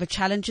 a lot of her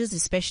challenges,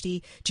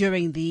 especially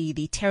during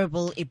the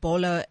terrible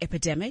Ebola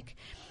epidemic.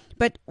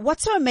 But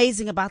what's so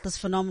amazing about this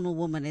phenomenal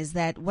woman is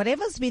that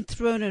whatever's been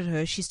thrown at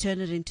her, she's turned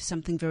it into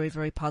something very,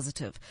 very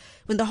positive.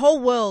 When the whole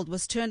world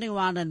was turning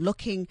around and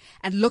looking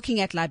at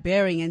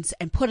Liberians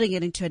and putting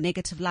it into a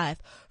negative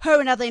life, her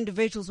and other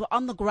individuals were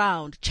on the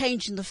ground,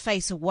 changing the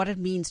face of what it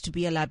means to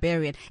be a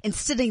Liberian,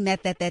 instilling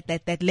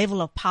that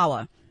level of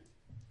power.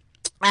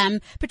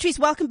 Patrice,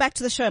 welcome back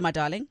to the show, my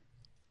darling.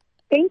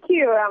 Thank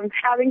you. I'm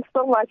having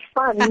so much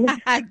fun.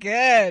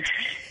 Good.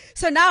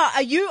 So now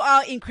you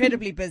are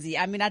incredibly busy.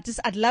 I mean,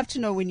 I'd love to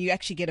know when you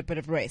actually get a bit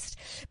of rest.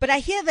 But I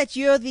hear that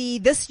you're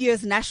this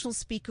year's national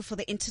speaker for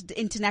the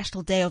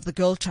International Day of the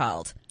Girl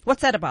Child.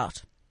 What's that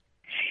about?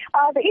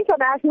 The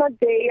International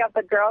Day of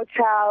the Girl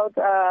Child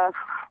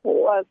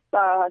was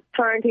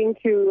turned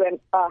into an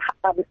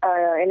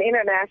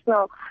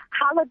international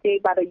holiday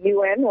by the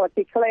UN, was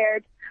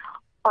declared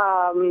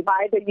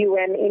by the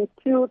UN in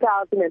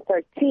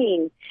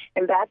 2013.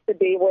 And that's the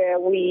day where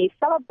we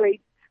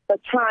celebrate the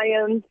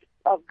triumphs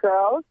of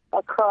girls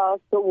across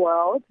the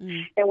world.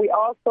 And we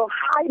also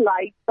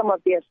highlight some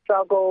of their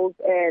struggles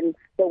and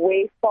the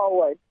way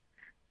forward.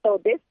 So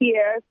this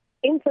year's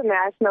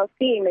international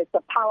theme is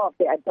the power of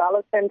the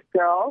adolescent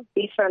girl,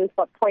 vision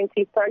for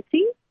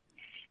 2030.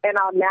 And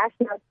our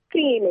national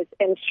theme is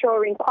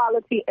ensuring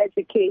quality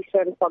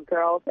education for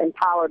girls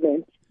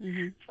empowerment.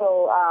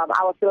 So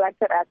I was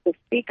selected as the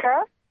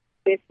speaker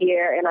this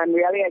year, and I'm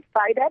really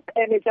excited.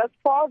 And it just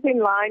falls in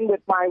line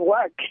with my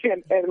work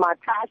and my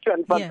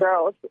passion for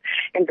girls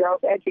and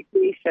girls'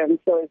 education.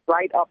 So it's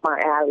right up my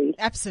alley.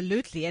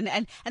 Absolutely.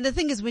 And the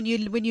thing is, when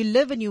you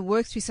live and you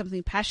work through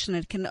something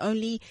passionate, it can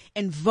only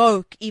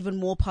invoke even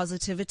more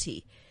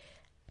positivity.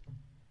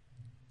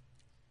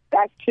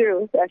 That's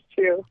true. That's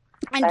true.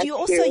 And That's you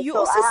also true. you so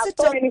also I have sit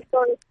so on. many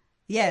stories.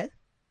 Yeah.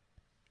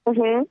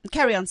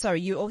 Carry on.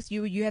 Sorry.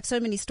 You have so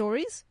many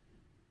stories.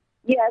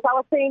 Yes, I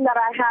was saying that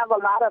I have a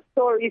lot of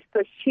stories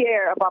to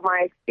share about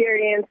my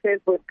experiences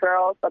with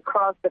girls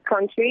across the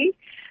country.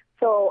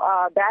 So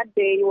that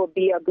day will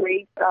be a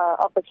great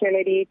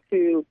opportunity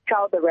to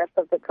tell the rest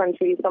of the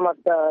country some of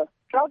the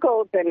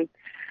struggles and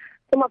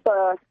some of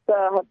the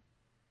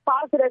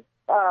positive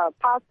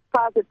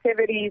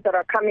positivities that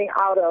are coming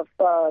out of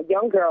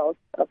young girls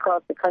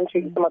across the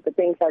country, some of the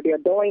things that they're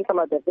doing, some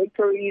of the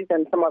victories,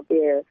 and some of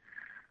their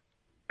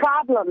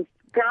problems.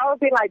 Girls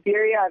in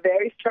Liberia are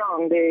very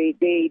strong. They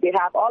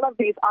have all of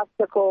these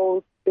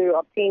obstacles to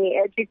obtaining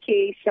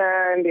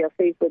education. They're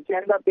faced with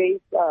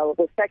gender-based,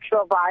 with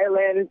sexual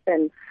violence,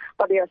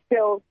 but they are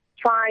still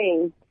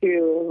trying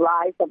to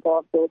rise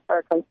above those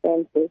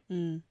circumstances.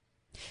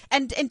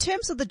 And in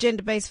terms of the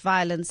gender-based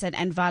violence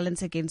and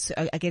violence against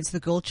the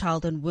girl,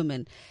 child, and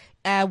women,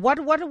 does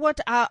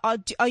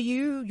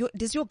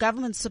your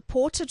government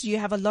support it? Do you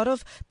have a lot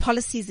of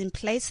policies in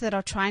place that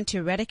are trying to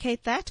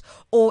eradicate that,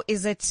 or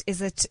is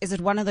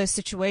it one of those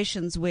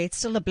situations where it's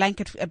still a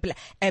blanket?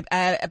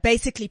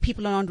 Basically,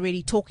 people aren't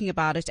really talking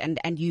about it,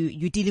 and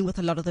you're dealing with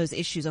a lot of those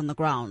issues on the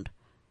ground.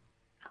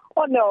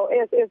 Oh no,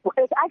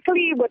 it's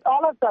actually with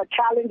all of the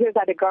challenges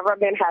that the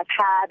government has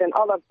had and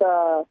all of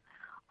the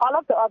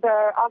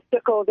other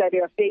obstacles that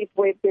they're faced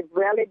with, they've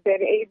really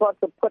been able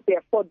to put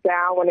their foot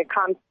down when it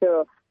comes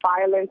to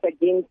violence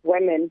against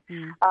women.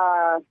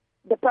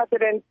 The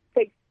president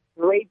takes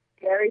rape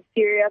very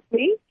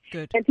seriously.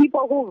 Good. And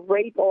people who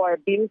rape or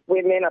abuse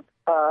women,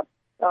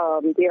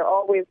 they're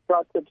always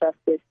brought to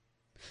justice.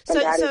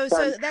 That's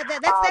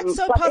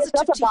so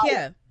positive to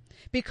hear.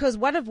 Because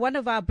one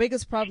of our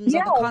biggest problems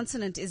on the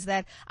continent is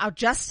that our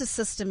justice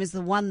system is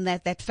the one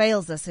that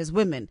fails us as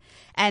women,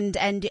 and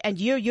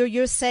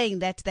you're saying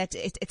that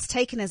it's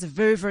taken as a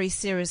very, very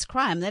serious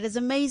crime. That is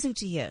amazing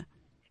to hear.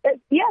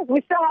 Yes,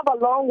 we still have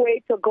a long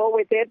way to go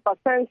with it, but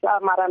since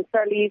Madame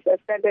Shirley's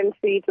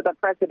ascendancy to the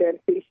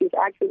presidency, she's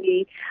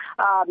actually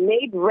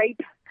made rape,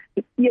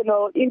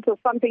 into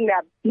something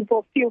that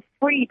people feel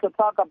free to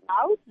talk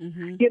about,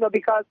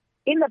 because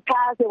in the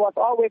past, it was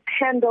always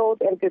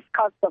handled and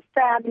discussed the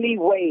family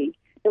way.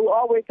 They will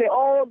always say,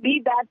 oh,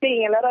 leave that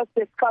thing and let us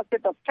discuss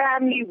it the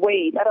family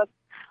way. Let us,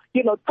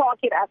 talk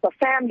it as a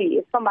family.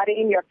 If somebody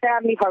in your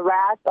family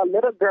harassed a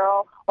little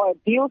girl or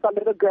abused a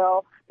little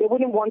girl, they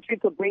wouldn't want you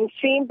to bring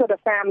shame to the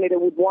family. They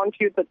would want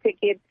you to take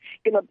it,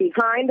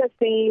 behind the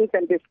scenes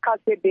and discuss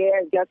it there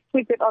and just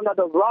sweep it under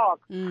the rug.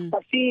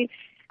 But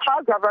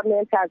her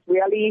government has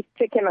really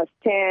taken a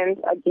stand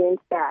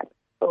against that.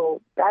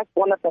 So that's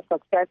one of the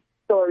success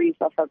stories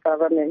of our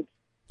government.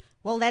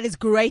 Well, that is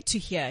great to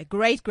hear.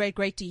 Great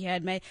to hear.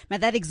 And may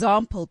that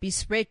example be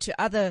spread to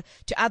other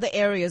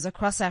areas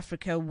across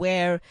Africa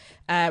where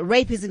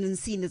rape isn't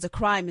seen as a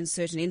crime in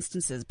certain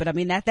instances. But I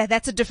mean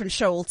that's a different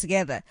show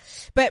altogether.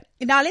 But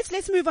now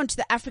let's move on to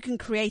the African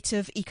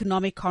Creative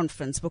Economic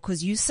Conference,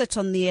 because you sit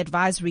on the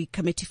advisory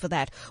committee for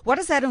that. What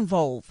does that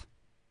involve?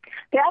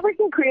 The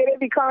African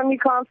Creative Economy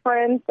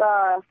Conference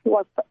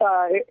was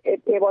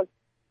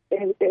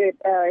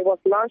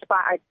launched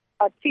by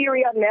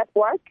Ateria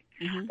Network.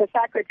 The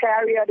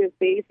secretariat is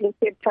based in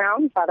Cape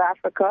Town, South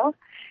Africa,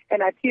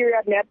 and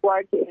Ateria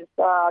Network is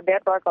a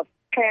network of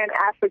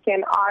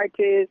Pan-African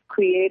artists,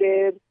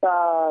 creatives,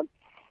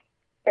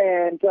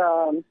 and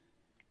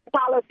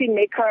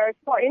policymakers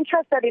who are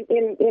interested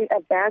in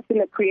advancing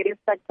the creative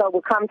sector. We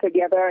come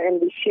together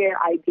and we share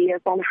ideas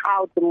on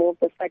how to move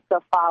the sector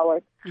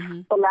forward.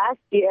 So last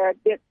year,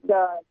 it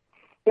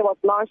was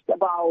launched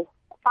about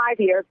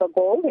 5 years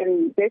ago,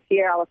 and this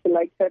year I was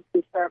selected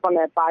to serve on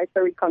the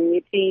advisory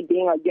committee,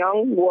 being a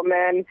young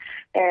woman.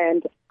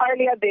 And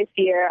earlier this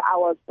year, I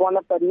was one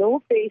of the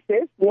new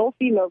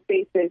female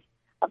faces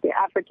of the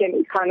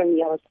African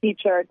economy. I was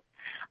featured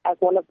as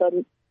one of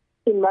the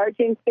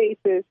emerging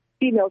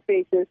female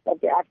faces of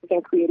the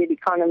African creative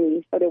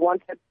economy. So they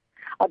wanted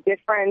a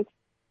different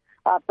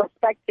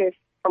perspective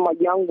from a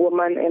young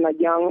woman and a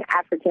young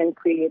African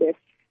creative.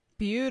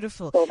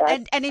 Beautiful. So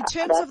And in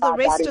terms of the how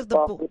rest that of the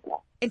involved with that.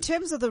 in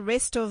terms of the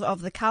rest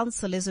of the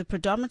council, is it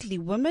predominantly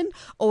women,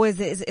 or is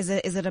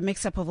it a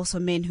mix up of also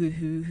men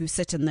who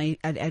sit in the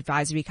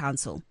advisory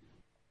council?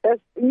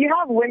 You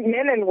have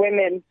men and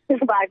women,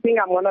 but I think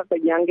I'm one of the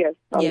youngest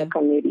on the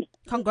committee.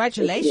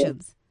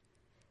 Congratulations.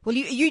 Well,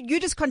 you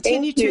just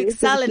continue Thank to you.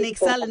 excel and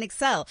excel and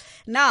excel.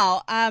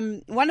 Now,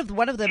 one of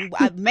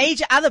the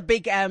major other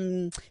big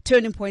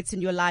turning points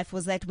in your life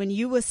was that when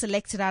you were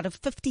selected out of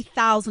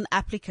 50,000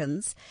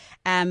 applicants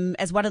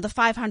as one of the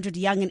 500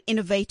 young and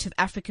innovative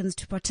Africans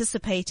to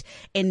participate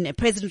in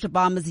President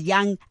Obama's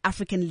Young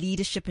African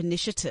Leadership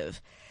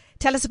Initiative.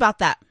 Tell us about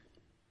that.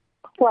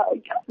 Well,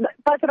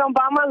 President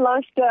Obama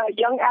launched the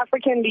Young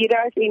African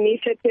Leaders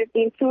Initiative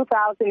in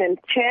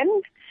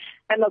 2010,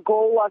 and the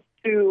goal was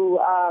to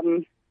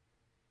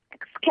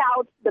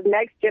scout the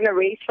next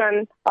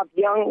generation of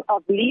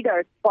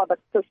leaders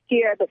to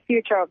steer the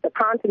future of the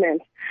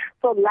continent.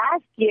 So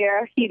last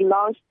year, he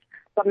launched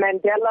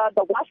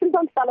the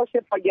Washington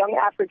Fellowship for Young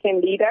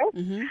African Leaders,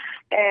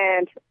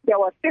 and there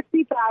were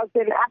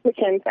 50,000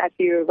 applicants, as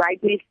you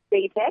rightly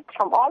stated,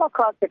 from all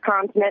across the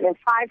continent, and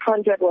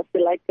 500 were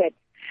selected.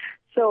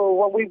 So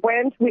when we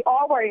went, we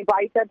all were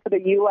invited to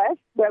the U.S.,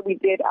 where we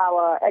did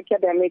our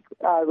academic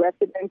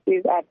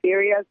residencies at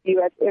various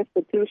U.S.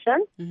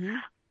 institutions.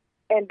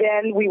 And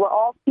then we were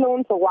all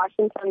flown to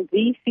Washington,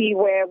 D.C.,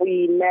 where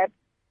we met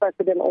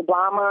President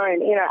Obama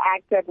and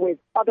interacted with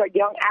other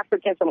young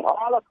Africans from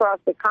all across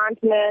the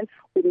continent.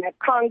 We met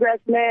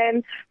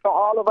congressmen from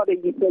all over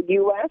the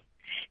U.S.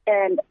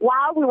 And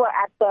while we were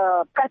at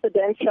the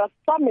presidential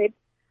summit,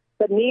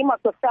 the name of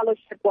the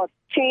fellowship was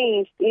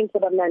changed into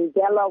the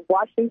Mandela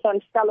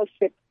Washington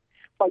Fellowship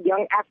for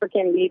Young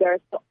African Leaders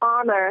to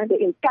honor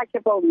the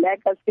impeccable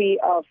legacy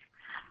of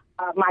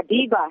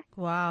Madiba.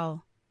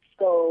 Wow.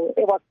 So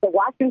it was the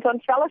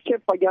Washington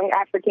Fellowship for Young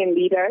African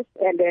Leaders,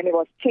 and then it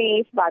was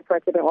changed by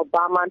President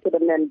Obama to the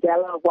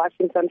Mandela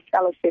Washington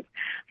Fellowship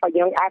for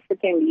Young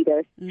African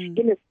Leaders in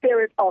the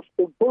spirit of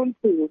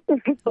Ubuntu.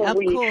 So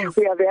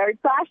we are very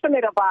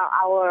passionate about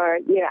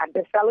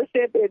the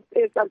fellowship.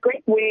 It's a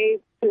great way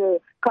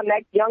to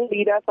connect young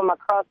leaders from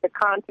across the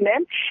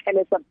continent, and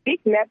it's a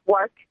big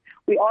network.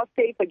 We all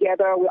stay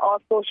together. We're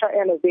all social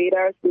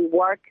innovators. We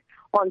work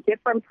on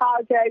different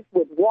projects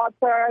with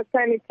water,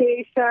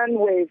 sanitation,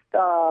 with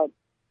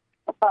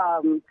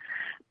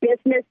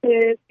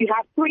businesses. You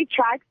have 3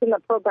 tracks in the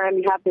program.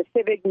 You have the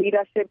civic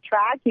leadership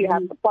track, you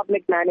have the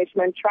public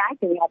management track,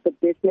 and you have the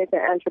business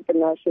and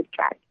entrepreneurship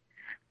track.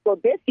 So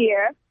this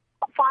year,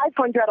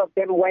 500 of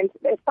them went.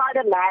 It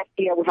started last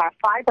year. We had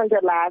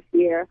 500 last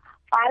year,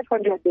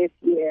 500 this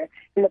year.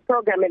 And the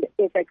program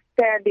is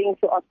expanding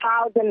to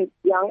 1,000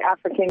 young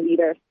African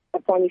leaders for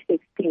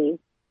 2016.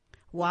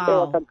 Wow. So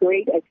it was a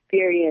great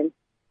experience.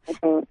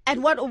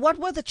 And what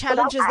were the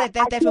challenges that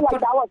I they've feel put?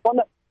 like that was one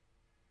of,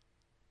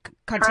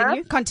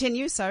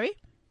 Continue, sorry.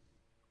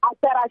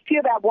 I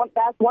feel that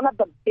that's one of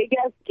the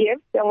biggest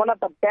gifts and one of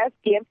the best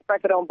gifts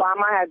President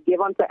Obama has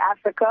given to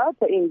Africa,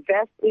 to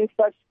invest in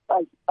such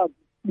a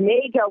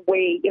major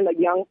way in the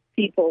young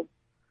people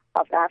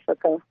of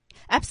Africa.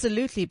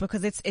 Absolutely,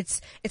 because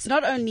it's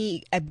not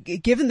only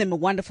giving them a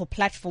wonderful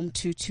platform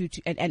to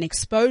and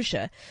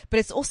exposure, but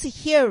it's also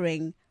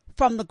hearing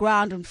from the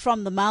ground and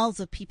from the mouths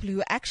of people who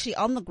are actually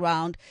on the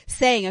ground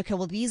saying, okay,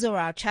 well, these are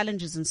our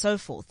challenges and so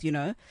forth, you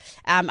know.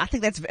 I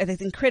think that's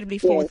incredibly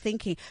forward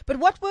thinking. But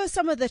what were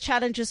some of the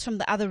challenges from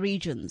the other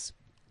regions?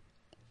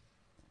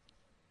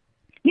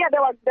 Yeah,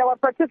 there were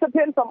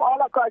participants from all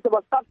across. It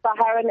was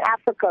sub-Saharan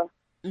Africa.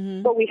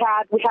 So we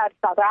had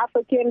South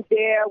Africans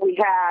there, we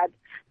had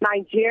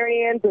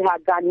Nigerians, we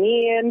had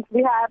Ghanaians,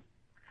 we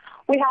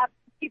had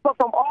people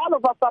from all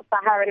over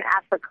sub-Saharan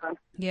Africa.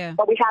 Yeah.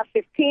 But we have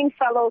 15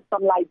 fellows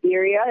from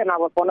Liberia, and I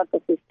was one of the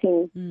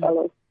 15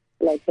 fellows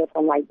elected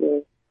from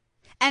Liberia.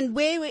 And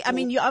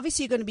you're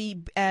obviously going to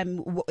be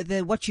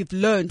what you've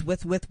learned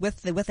with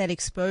that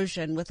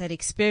exposure and with that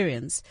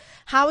experience.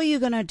 How are you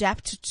going to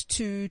adapt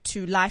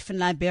to life in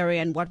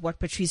Liberia and what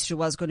Patricia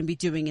was going to be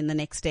doing in the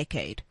next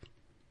decade?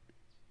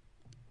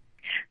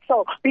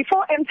 So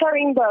before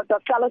entering the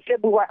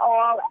fellowship, we were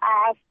all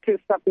asked to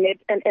submit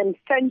an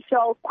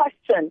essential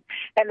question.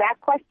 And that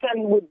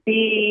question would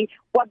be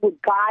what would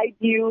guide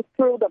you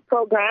through the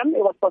program.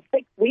 It was for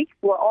 6 weeks.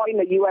 We're all in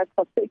the U.S.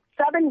 for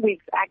 7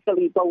 weeks,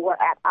 actually, but we're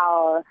at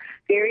our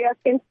various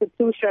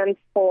institutions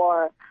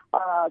for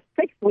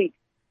 6 weeks.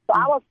 So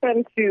I was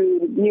sent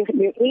to New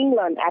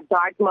England at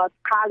Dartmouth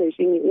College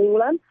in New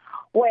England,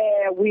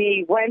 where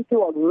we went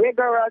through a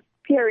rigorous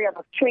period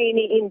of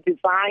training in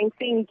design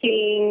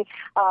thinking,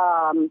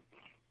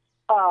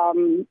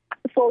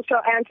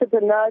 social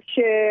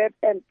entrepreneurship,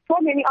 and so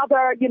many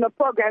other,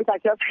 programs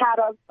that just had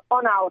us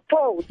on our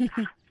toes.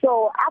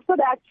 So after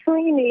that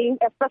training,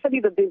 especially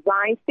the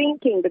design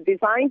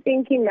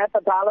thinking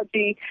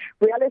methodology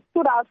really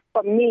stood out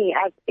for me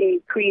as a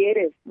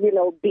creative,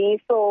 being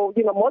so,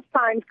 most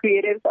times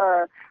creatives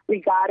are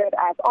regarded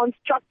as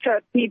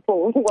unstructured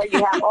people where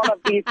you have all of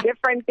these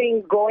different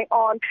things going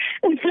on.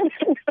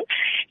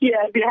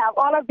 Yes, you have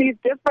all of these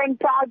different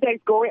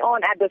projects going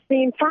on at the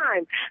same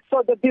time.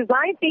 So the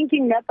design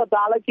thinking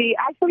methodology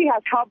actually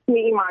has helped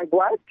me in my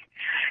work.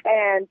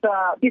 And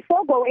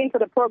before going into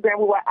the program,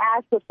 we were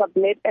asked to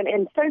submit an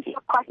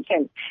essential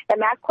question.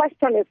 And that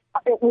question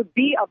it would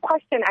be a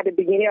question at the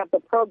beginning of the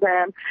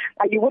program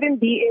that you wouldn't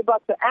be able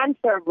to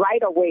answer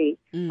right away.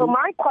 So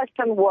my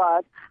question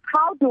was,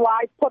 how do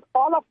I put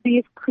all of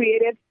these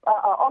creative,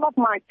 all of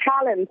my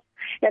talents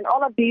and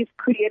all of these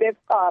creative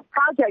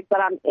projects that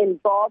I'm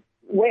involved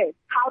with,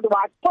 how do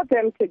I put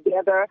them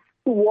together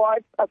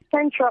towards a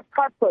central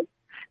purpose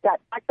that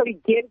actually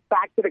gives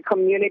back to the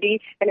community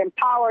and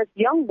empowers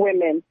young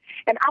women?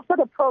 And after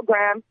the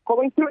program,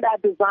 going through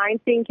that design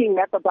thinking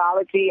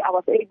methodology, I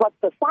was able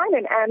to find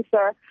an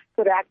answer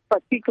to that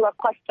particular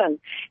question.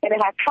 And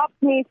it has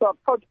helped me to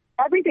approach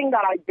everything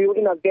that I do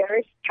in a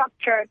very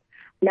structured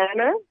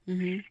manner.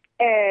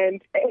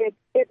 And it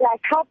has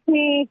helped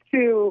me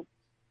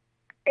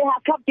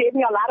gave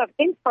me a lot of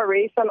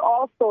inspiration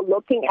also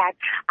looking at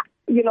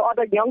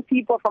other young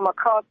people from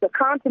across the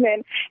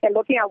continent and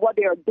looking at what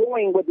they are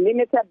doing with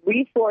limited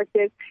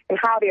resources and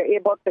how they're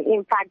able to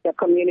impact their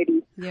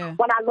communities. Yeah.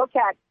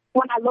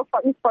 When I look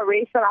for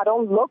inspiration, I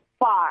don't look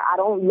far. I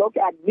don't look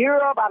at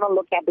Europe. I don't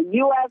look at the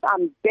U.S.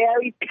 I'm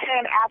very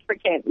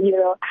Pan-African.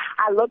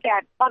 I look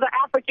at other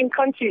African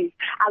countries.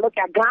 I look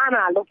at Ghana.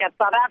 I look at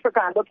South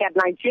Africa. I look at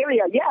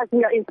Nigeria. Yes,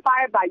 we are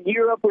inspired by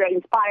Europe. We are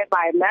inspired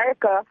by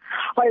America.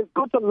 But it's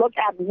good to look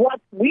at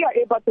what we are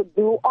able to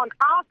do on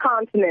our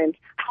continent,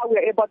 how we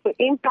are able to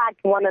impact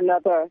one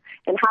another,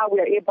 and how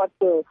we are able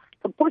to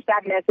push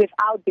that message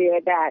out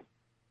there that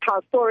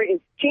our story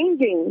is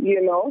changing,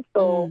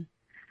 So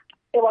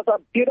it was a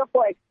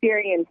beautiful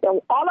experience.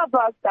 And all of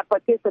us that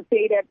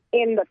participated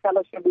in the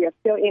fellowship, we are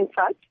still in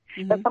touch.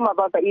 And some of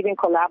us are even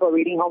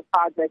collaborating on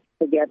projects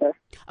together.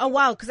 Oh,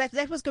 wow. Because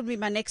that was going to be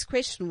my next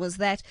question, was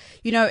that,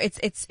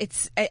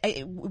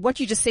 what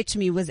you just said to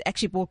me was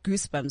actually brought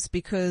goosebumps,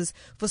 because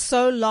for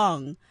so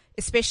long,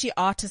 especially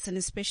artists and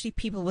especially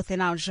people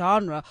within our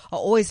genre are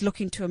always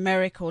looking to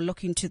America or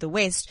looking to the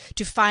West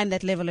to find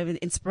that level of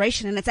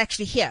inspiration. And it's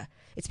actually here.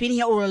 It's been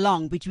here all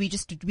along, but we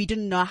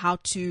didn't know how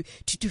to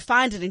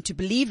find it and to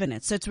believe in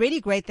it. So it's really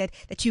great that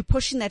you're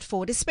pushing that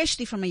forward,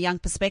 especially from a young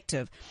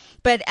perspective.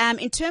 But,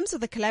 in terms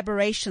of the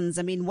collaborations,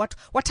 I mean, what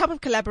type of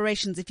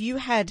collaborations, if you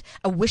had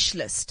a wish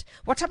list,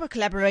 what type of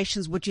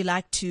collaborations would you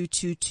like to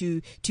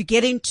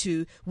get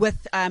into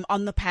with,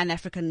 on the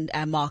Pan-African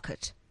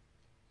market?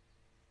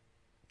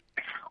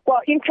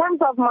 Well, in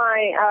terms of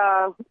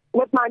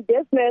with my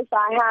business,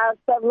 I have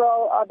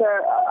several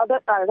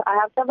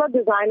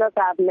designers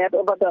that I've met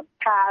over the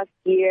past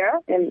year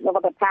and over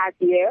the past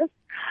years.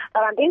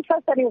 And I'm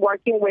interested in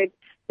working with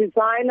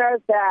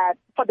designers that,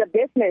 for the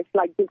business,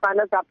 like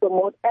designers that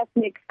promote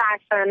ethnic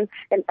fashion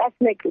and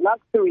ethnic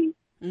luxury.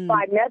 So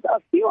I met a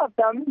few of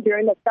them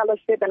during the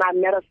fellowship, and I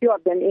met a few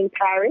of them in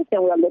Paris,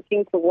 and we're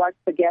looking to work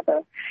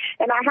together.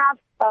 And I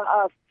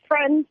have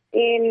friends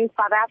in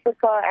South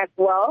Africa as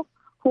well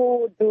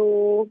who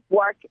do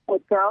work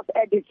with girls'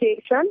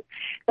 education.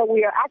 So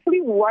we are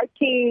actually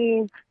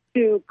working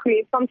to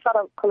create some sort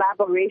of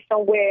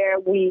collaboration where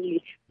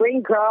we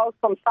bring girls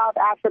from South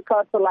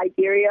Africa to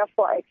Liberia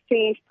for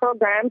exchange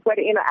programs where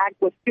they interact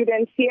with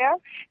students here.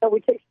 And we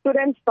take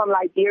students from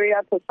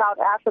Liberia to South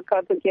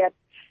Africa to get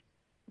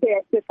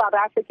the South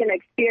African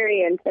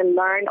experience and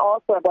learn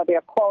also about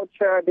their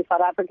culture, the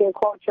South African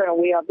culture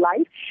and way of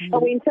life. And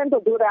we intend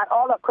to do that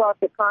all across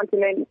the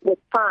continent with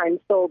time.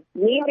 So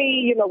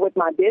mainly, with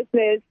my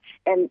business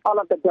and all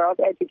of the girls'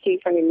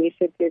 education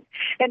initiatives.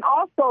 And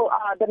also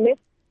the Miss,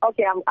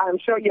 okay, I'm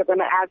sure you're going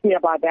to ask me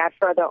about that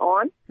further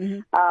on.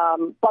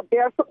 But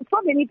there are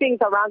so many things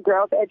around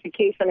girls'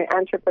 education and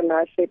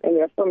entrepreneurship, and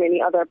there are so many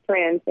other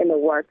plans in the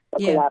works for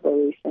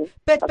collaboration.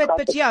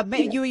 But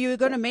you were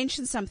going to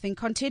mention something.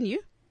 Continue.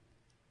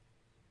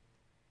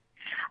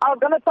 I was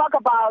going to talk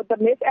about the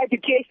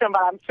miseducation,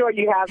 but I'm sure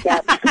you have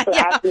that to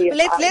ask me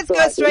about. Let's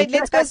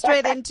go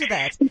straight into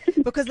that,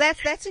 because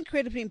that's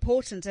incredibly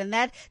important, and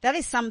that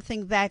is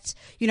something that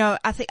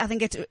I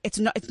think it's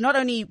not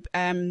only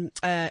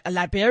a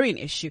Liberian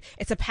issue,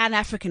 it's a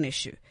Pan-African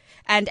issue.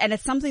 And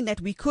it's something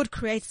that we could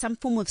create some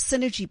form of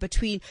synergy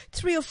between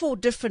 3 or 4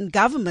 different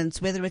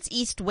governments, whether it's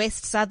East,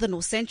 West, Southern,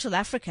 or Central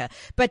Africa.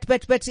 But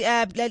let's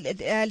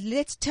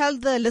tell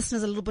the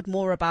listeners a little bit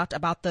more about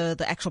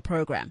the actual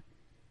program.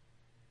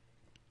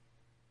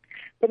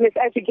 The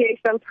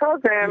Miseducation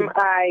program,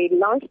 I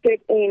launched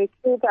it in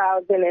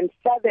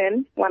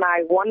 2007 when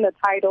I won the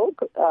title.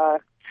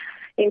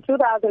 In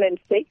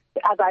 2006,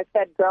 as I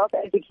said, girls'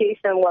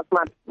 education was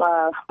my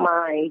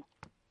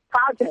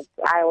project.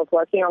 I was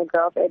working on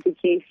girls'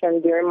 education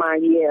during my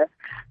year.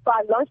 So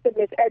I launched the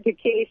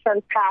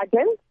Miseducation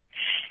pageant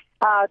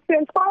to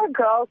inspire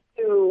girls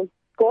to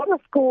go to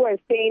school and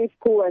stay in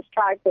school and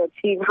strive to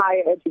achieve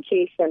higher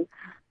education.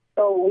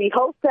 So we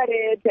hosted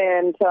it,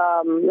 and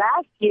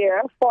last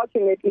year,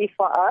 fortunately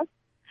for us,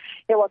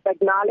 it was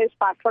acknowledged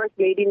by First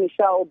Lady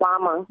Michelle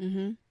Obama.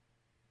 Mm-hmm.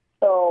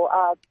 So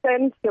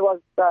since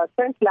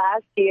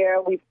last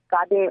year, we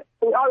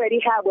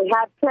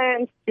had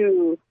plans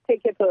to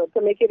take it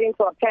to make it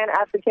into a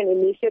Pan-African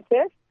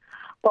initiative.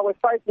 But with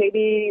First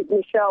Lady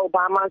Michelle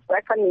Obama's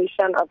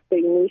recognition of the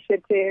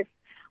initiative,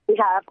 we've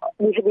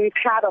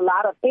had a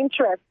lot of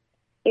interest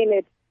in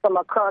it from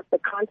across the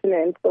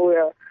continent. So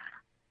we're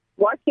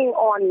working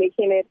on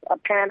making it a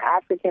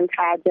Pan-African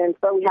pageant.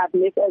 So we have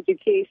Miss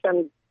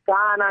Education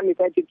Ghana, Miss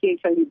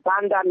Education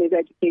Uganda, Miss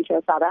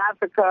Education South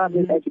Africa,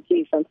 Miss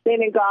Education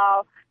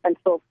Senegal, and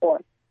so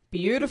forth.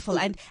 Beautiful,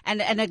 and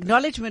an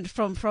acknowledgement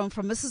from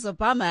Mrs.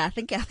 Obama. I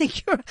think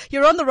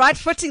you're on the right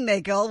footing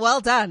there, girl.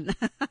 Well done.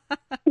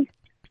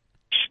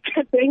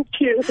 Thank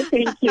you.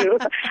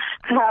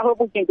 I hope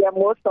we can get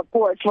more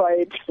support for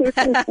it.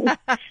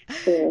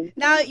 Yeah.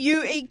 Now,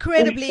 you're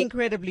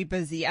incredibly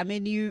busy. I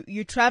mean,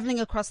 you're traveling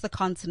across the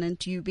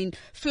continent. You've been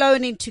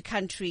flown into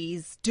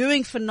countries,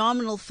 doing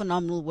phenomenal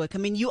work. I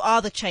mean, you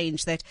are the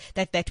change that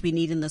we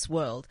need in this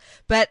world.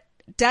 But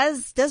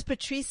does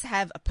Patrice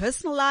have a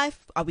personal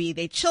life? Are we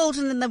their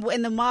children in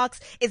the marks?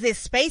 Is there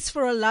space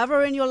for a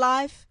lover in your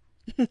life?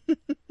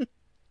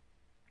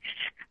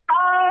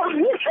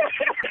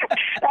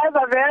 That's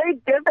a very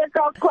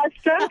difficult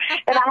question,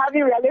 and I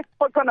haven't really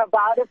spoken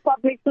about it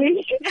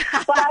publicly.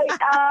 But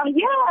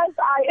yes,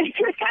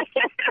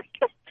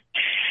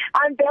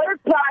 I'm very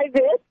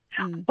private.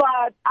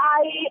 But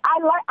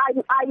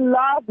I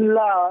love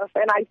love,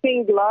 and I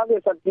think love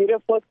is a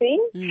beautiful thing.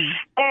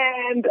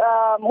 And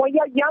when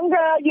you're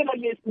younger,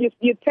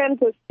 you tend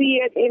to see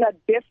it in a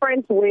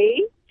different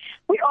way.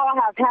 We all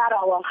have had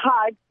our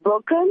hearts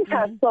broken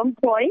at some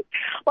point,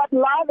 but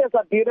love is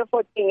a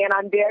beautiful thing, and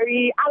I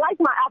like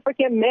my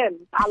African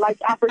men. I like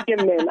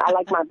African men. I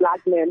like my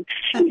black men.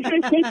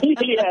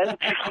 Yes.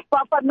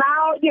 But for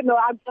now,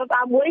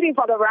 I'm waiting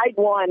for the right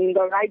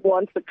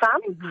one to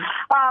come.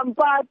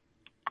 But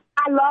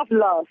I love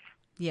love.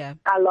 Yeah.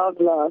 I love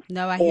love.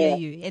 No, I hear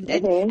you.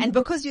 And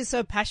because you're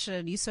so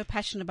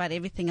passionate about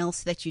everything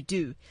else that you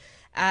do.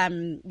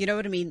 You know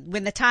what I mean?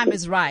 When the time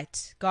is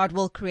right, God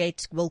will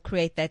create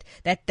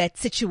that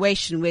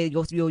situation where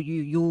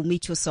you'll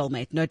meet your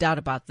soulmate. No doubt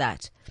about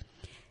that.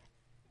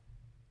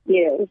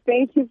 Yes,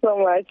 thank you so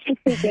much.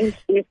 Thank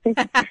you.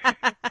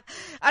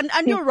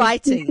 And your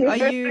writing,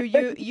 are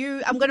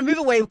you, I'm going to move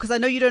away because I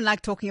know you don't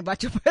like talking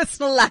about your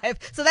personal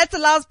life. So that's the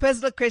last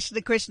personal question,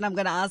 the question I'm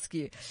going to ask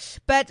you.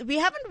 But we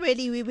haven't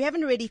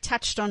really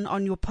touched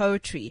on your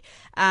poetry.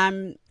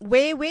 Where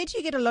do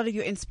you get a lot of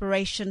your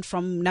inspiration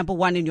from, number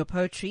one, in your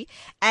poetry?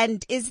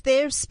 And is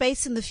there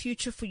space in the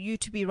future for you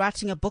to be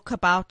writing a book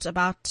about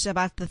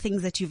the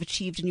things that you've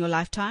achieved in your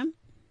lifetime?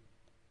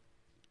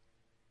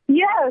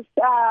 Yes,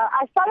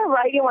 I started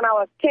writing when I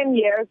was 10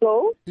 years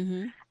old,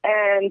 and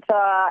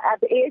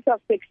at the age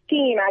of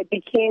 16, I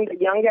became the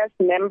youngest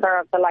member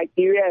of the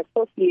Liberia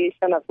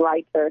Association of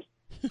Writers.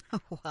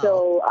 Wow.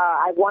 So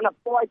I won a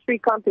poetry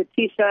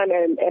competition,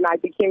 and I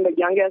became the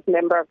youngest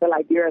member of the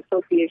Liberia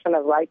Association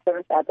of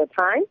Writers at the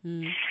time.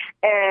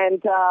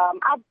 And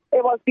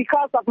it was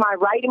because of my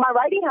writing. My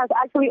writing has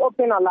actually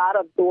opened a lot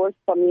of doors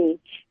for me.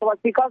 It was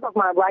because of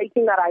my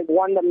writing that I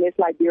won the Miss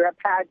Liberia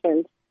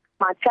pageant.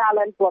 My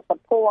talent was a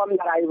poem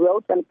that I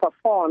wrote and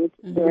performed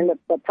during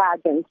the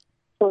pageant.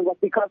 So it was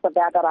because of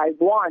that I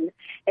won.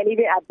 And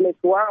even at Miss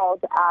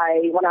World,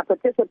 when I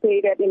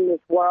participated in Miss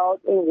World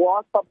in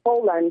Warsaw,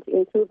 Poland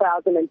in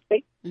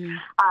 2006,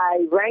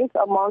 I ranked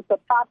amongst the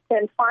top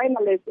 10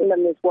 finalists in the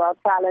Miss World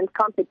Talent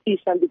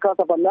competition because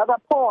of another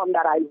poem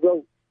that I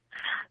wrote.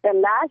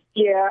 And last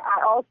year,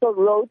 I also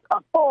wrote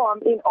a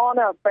poem in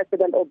honor of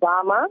President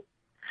Obama.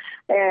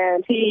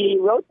 And he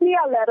wrote me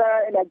a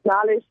letter and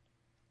acknowledged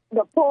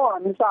the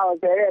poem, so I was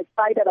very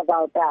excited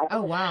about that.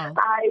 Oh, wow.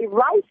 I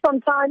write from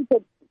time to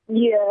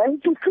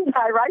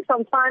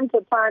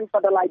time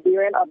for the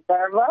Liberian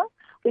Observer,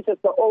 which is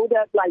the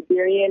oldest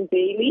Liberian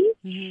daily.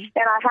 And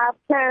I have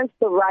plans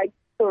to write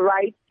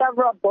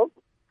several books,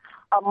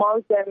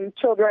 amongst them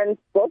children's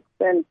books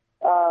and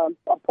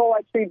a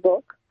poetry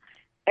book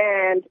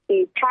and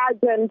a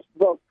pageant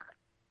book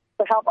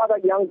to help other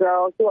young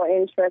girls who are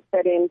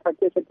interested in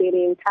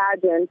participating in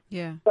pageants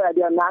so that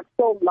they're not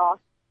so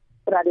lost,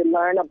 so that they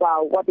learn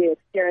about what the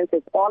experience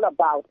is all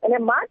about. And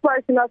in my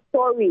personal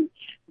story,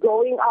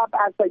 growing up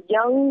as a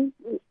young,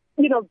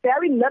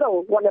 very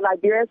little, when the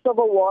Liberian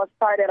Civil War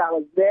started, I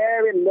was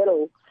very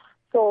little.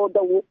 So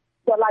the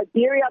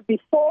Liberia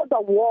before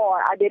the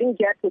war, I didn't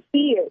get to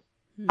see it.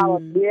 I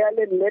was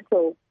really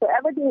little. So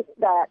everything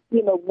that,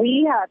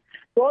 we had,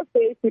 those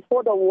days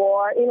before the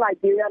war in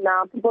Liberia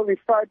now, people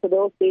refer to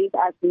those days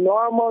as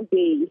normal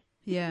days.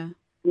 Yeah.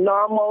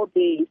 Normal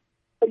days.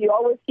 So you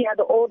always hear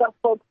the older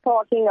folks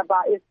talking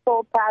about it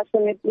so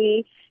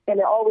passionately, and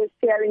they're always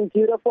sharing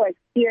beautiful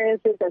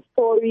experiences and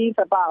stories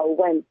about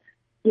when,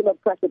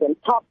 President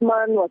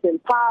Topman was in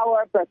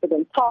power,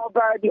 President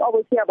Tolbert. You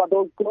always hear about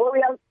those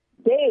glorious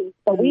today,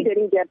 but we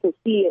didn't get to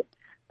see it.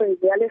 So it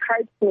really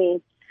hurts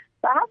me.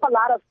 So I have a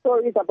lot of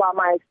stories about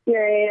my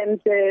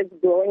experiences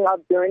growing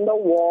up during the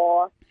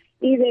war,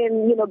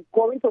 even,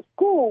 going to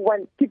school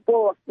when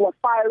people were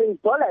firing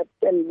bullets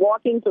and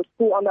walking to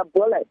school under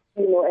bullets,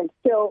 and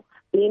still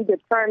being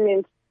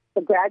determined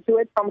to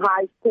graduate from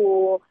high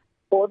school,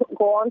 go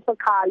on to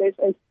college,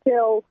 and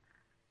still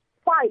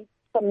fight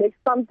to make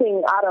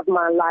something out of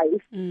my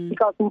life.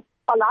 Because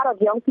a lot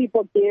of young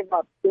people gave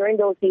up during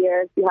those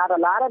years. We had a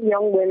lot of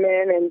young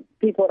women and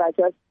people that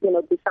just,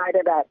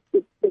 decided that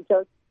they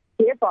just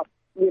gave up.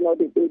 They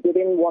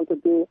didn't want to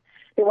do.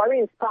 They weren't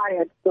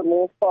inspired to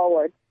move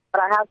forward.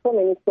 But I have so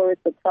many stories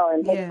to tell,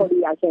 and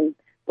hopefully I can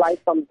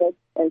write some books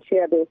and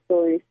share those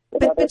stories.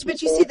 But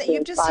you see that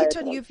you've just hit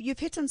on you've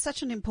hit on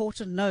such an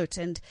important note,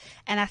 and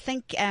I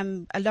think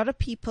a lot of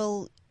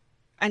people,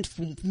 and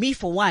for me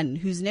for one,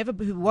 who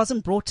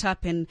wasn't brought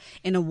up in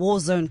a war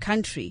zone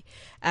country,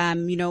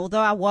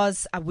 although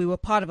we were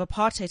part of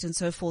apartheid and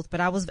so forth, but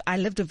I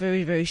lived a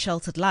very, very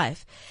sheltered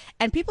life,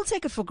 and people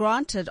take it for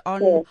granted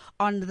on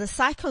the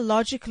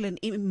psychological and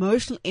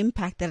emotional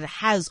impact that it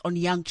has on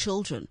young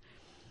children.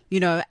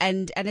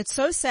 And it's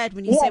so sad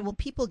when you say, well,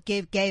 people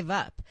gave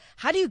up.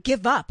 How do you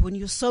give up when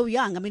you're so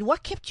young? I mean,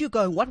 what kept you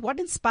going? What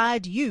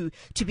inspired you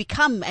to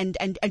become and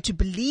to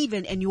believe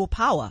in your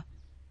power?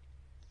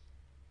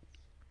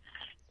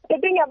 The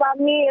thing about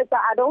me is that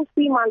I don't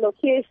see my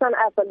location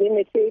as a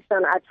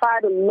limitation. I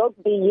try to look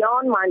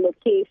beyond my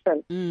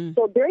location.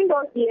 So during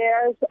those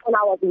years when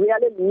I was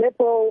really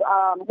little,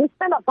 we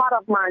spent a part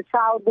of my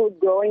childhood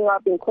growing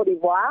up in Cote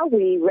d'Ivoire.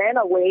 We ran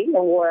away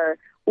and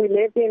we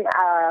lived in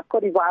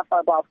Cote d'Ivoire for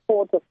about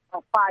 4 to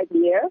 5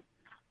 years.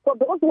 So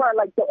those were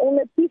like the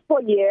only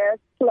peaceful years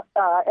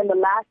in the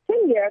last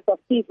 10 years of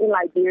peace in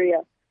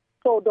Liberia.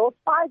 So those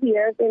 5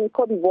 years in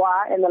Cote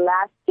d'Ivoire and the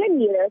last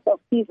 10 years of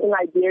peace in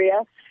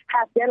Liberia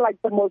have been like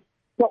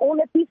the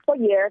only peaceful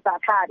years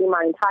I've had in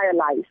my entire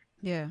life.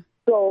 Yeah.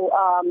 So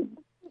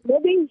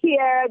living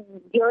here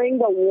during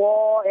the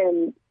war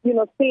and,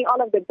 seeing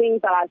all of the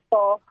things that I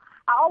saw,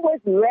 I always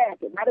read.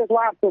 That is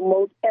why I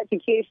promote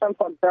education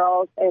for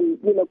girls and,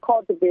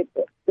 cultivate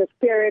the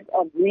spirit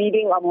of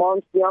reading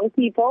amongst young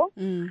people.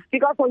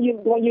 Because when you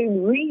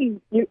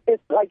read,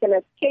 it's like an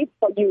escape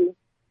for you.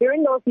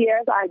 During those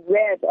years, I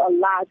read a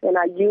lot, and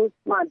I used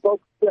my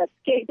books to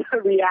escape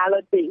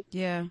reality.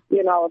 Yeah.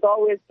 I was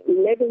always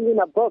living in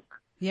a book.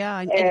 Yeah,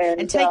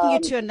 and taking you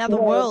to another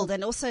world,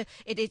 and also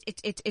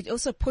it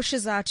also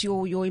pushes out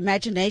your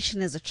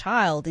imagination as a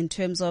child in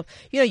terms of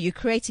you're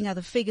creating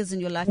other figures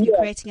in your life, you're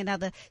creating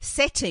another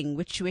setting,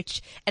 which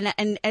and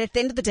at the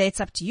end of the day,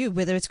 it's up to you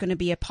whether it's going to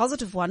be a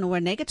positive one or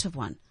a negative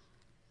one.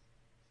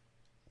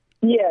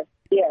 Yes.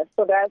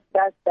 So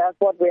that's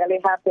what really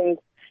happens.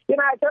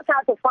 I just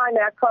have to find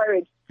that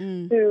courage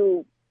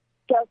to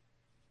just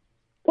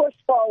push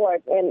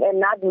forward and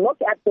not look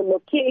at the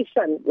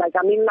location. Like,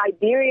 I'm in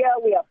Liberia,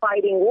 we are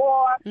fighting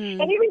war.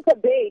 And even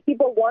today,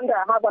 people wonder.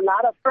 I have a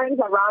lot of friends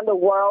around the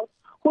world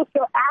who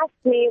still ask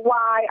me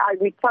why I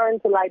return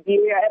to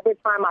Liberia every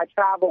time I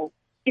travel.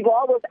 People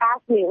always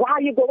ask me, why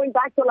are you going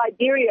back to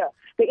Liberia?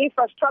 The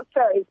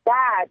infrastructure is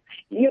bad.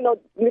 You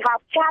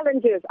have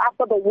challenges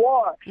after the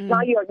war.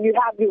 Now you've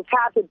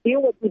had to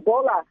deal with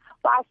Ebola.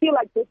 So I feel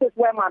like this is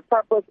where my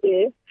purpose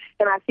is,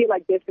 and I feel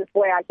like this is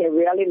where I can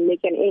really make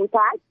an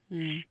impact.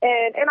 And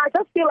I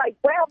just feel like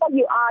wherever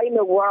you are in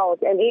the world,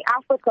 and in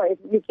Africa, if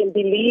you can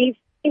believe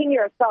in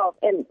yourself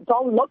and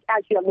don't look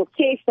at your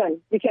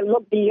location, you can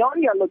look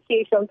beyond your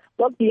location,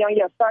 look beyond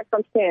your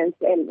circumstance,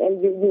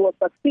 and you will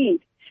succeed.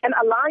 And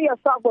align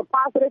yourself with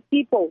positive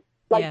people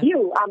like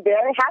you. I'm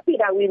very happy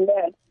that we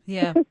met.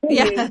 Yeah.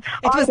 It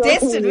was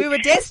destined. We were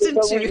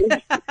destined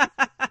to.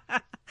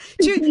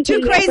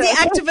 Two crazy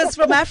activists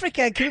from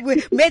Africa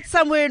we met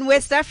somewhere in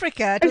West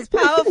Africa. It was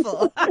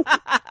powerful.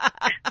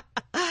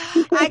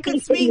 I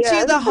could speak to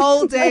you the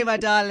whole day, my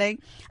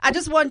darling. I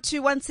just want to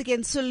once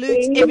again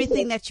salute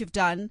everything that you've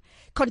done.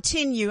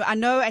 Continue. I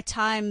know at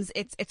times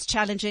it's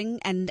challenging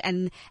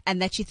and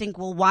that you think,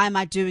 well, why am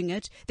I doing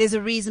it? There's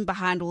a reason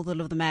behind all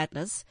of the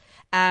madness.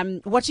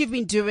 What you've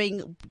been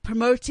doing,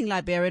 promoting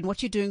Liberia, and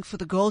what you're doing for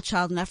the girl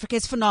child in Africa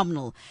is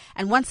phenomenal.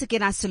 And once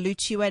again, I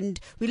salute you, and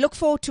we look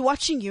forward to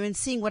watching you and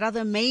seeing what other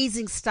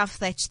amazing stuff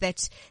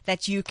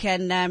that you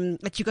can,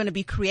 that you're going to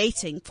be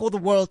creating for the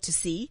world to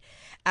see.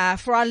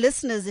 For our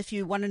listeners, if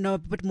you want to know a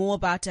bit more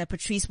about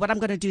Patrice, what I'm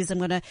going to do is I'm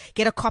going to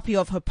get a copy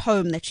of her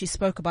poem that she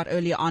spoke about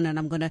earlier on, and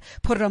I'm going to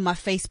put it on my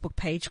Facebook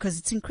page because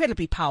it's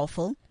incredibly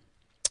powerful.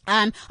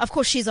 Of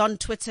course, she's on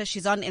Twitter,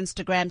 she's on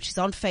Instagram, she's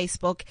on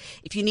Facebook.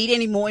 If you need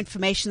any more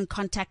information,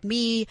 contact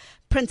me.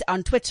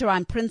 On Twitter,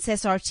 I'm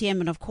Princess RTM,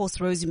 and of course,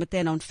 Rosie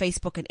Mutena on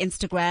Facebook and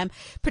Instagram.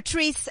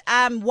 Patrice,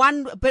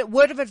 one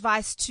word of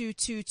advice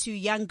to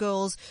young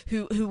girls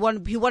who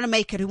want to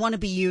make it, who want to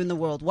be you in the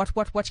world.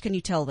 What can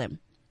you tell them?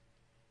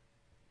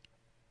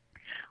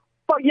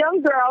 for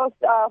young girls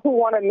who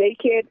want to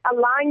make it,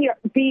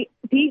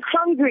 be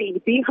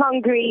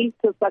hungry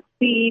to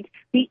succeed,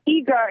 be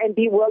eager and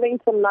be willing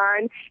to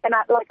learn. And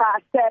like I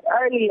said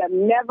earlier,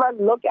 never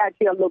look at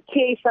your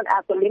location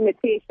as a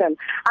limitation.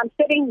 I'm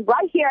sitting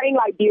right here in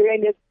Liberia,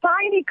 in this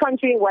tiny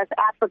country in West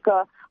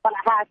Africa, but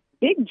I have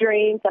big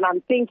dreams and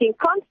I'm thinking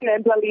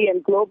continentally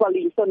and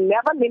globally. So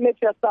never limit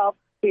yourself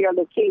to your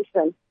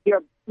location.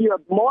 You're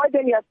more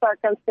than your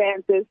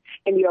circumstances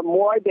and you're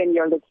more than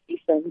your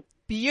location.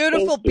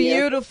 Beautiful,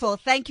 beautiful.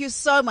 Thank you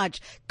so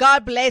much.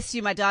 God bless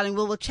you, my darling.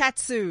 We will chat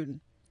soon.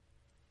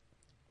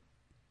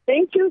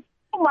 Thank you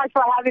so much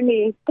for having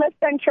me. Cliff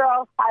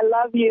Central, I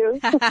love you.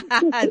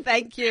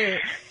 Thank you.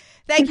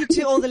 Thank you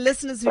to all the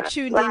listeners who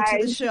tuned into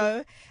the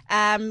show.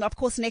 Of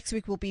course, next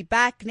week we'll be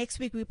back. Next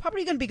week we're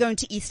probably going to be going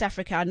to East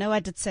Africa. I know I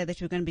did say that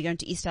we were going to be going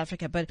to East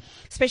Africa, but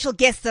special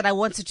guest that I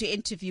wanted to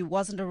interview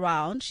wasn't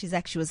around. She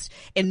was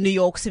in New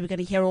York, so we're going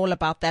to hear all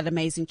about that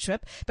amazing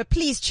trip. But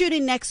please tune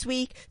in next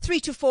week, 3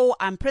 to 4.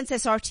 I'm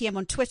Princess RTM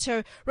on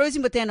Twitter, Rosie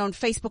Mutena on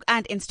Facebook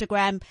and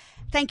Instagram.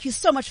 Thank you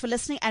so much for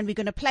listening, and we're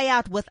going to play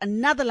out with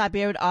another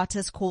Liberian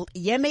artist called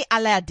Yemi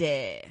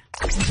Alade.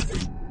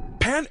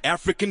 Pan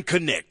African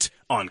Connect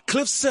on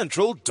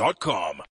CliffCentral.com.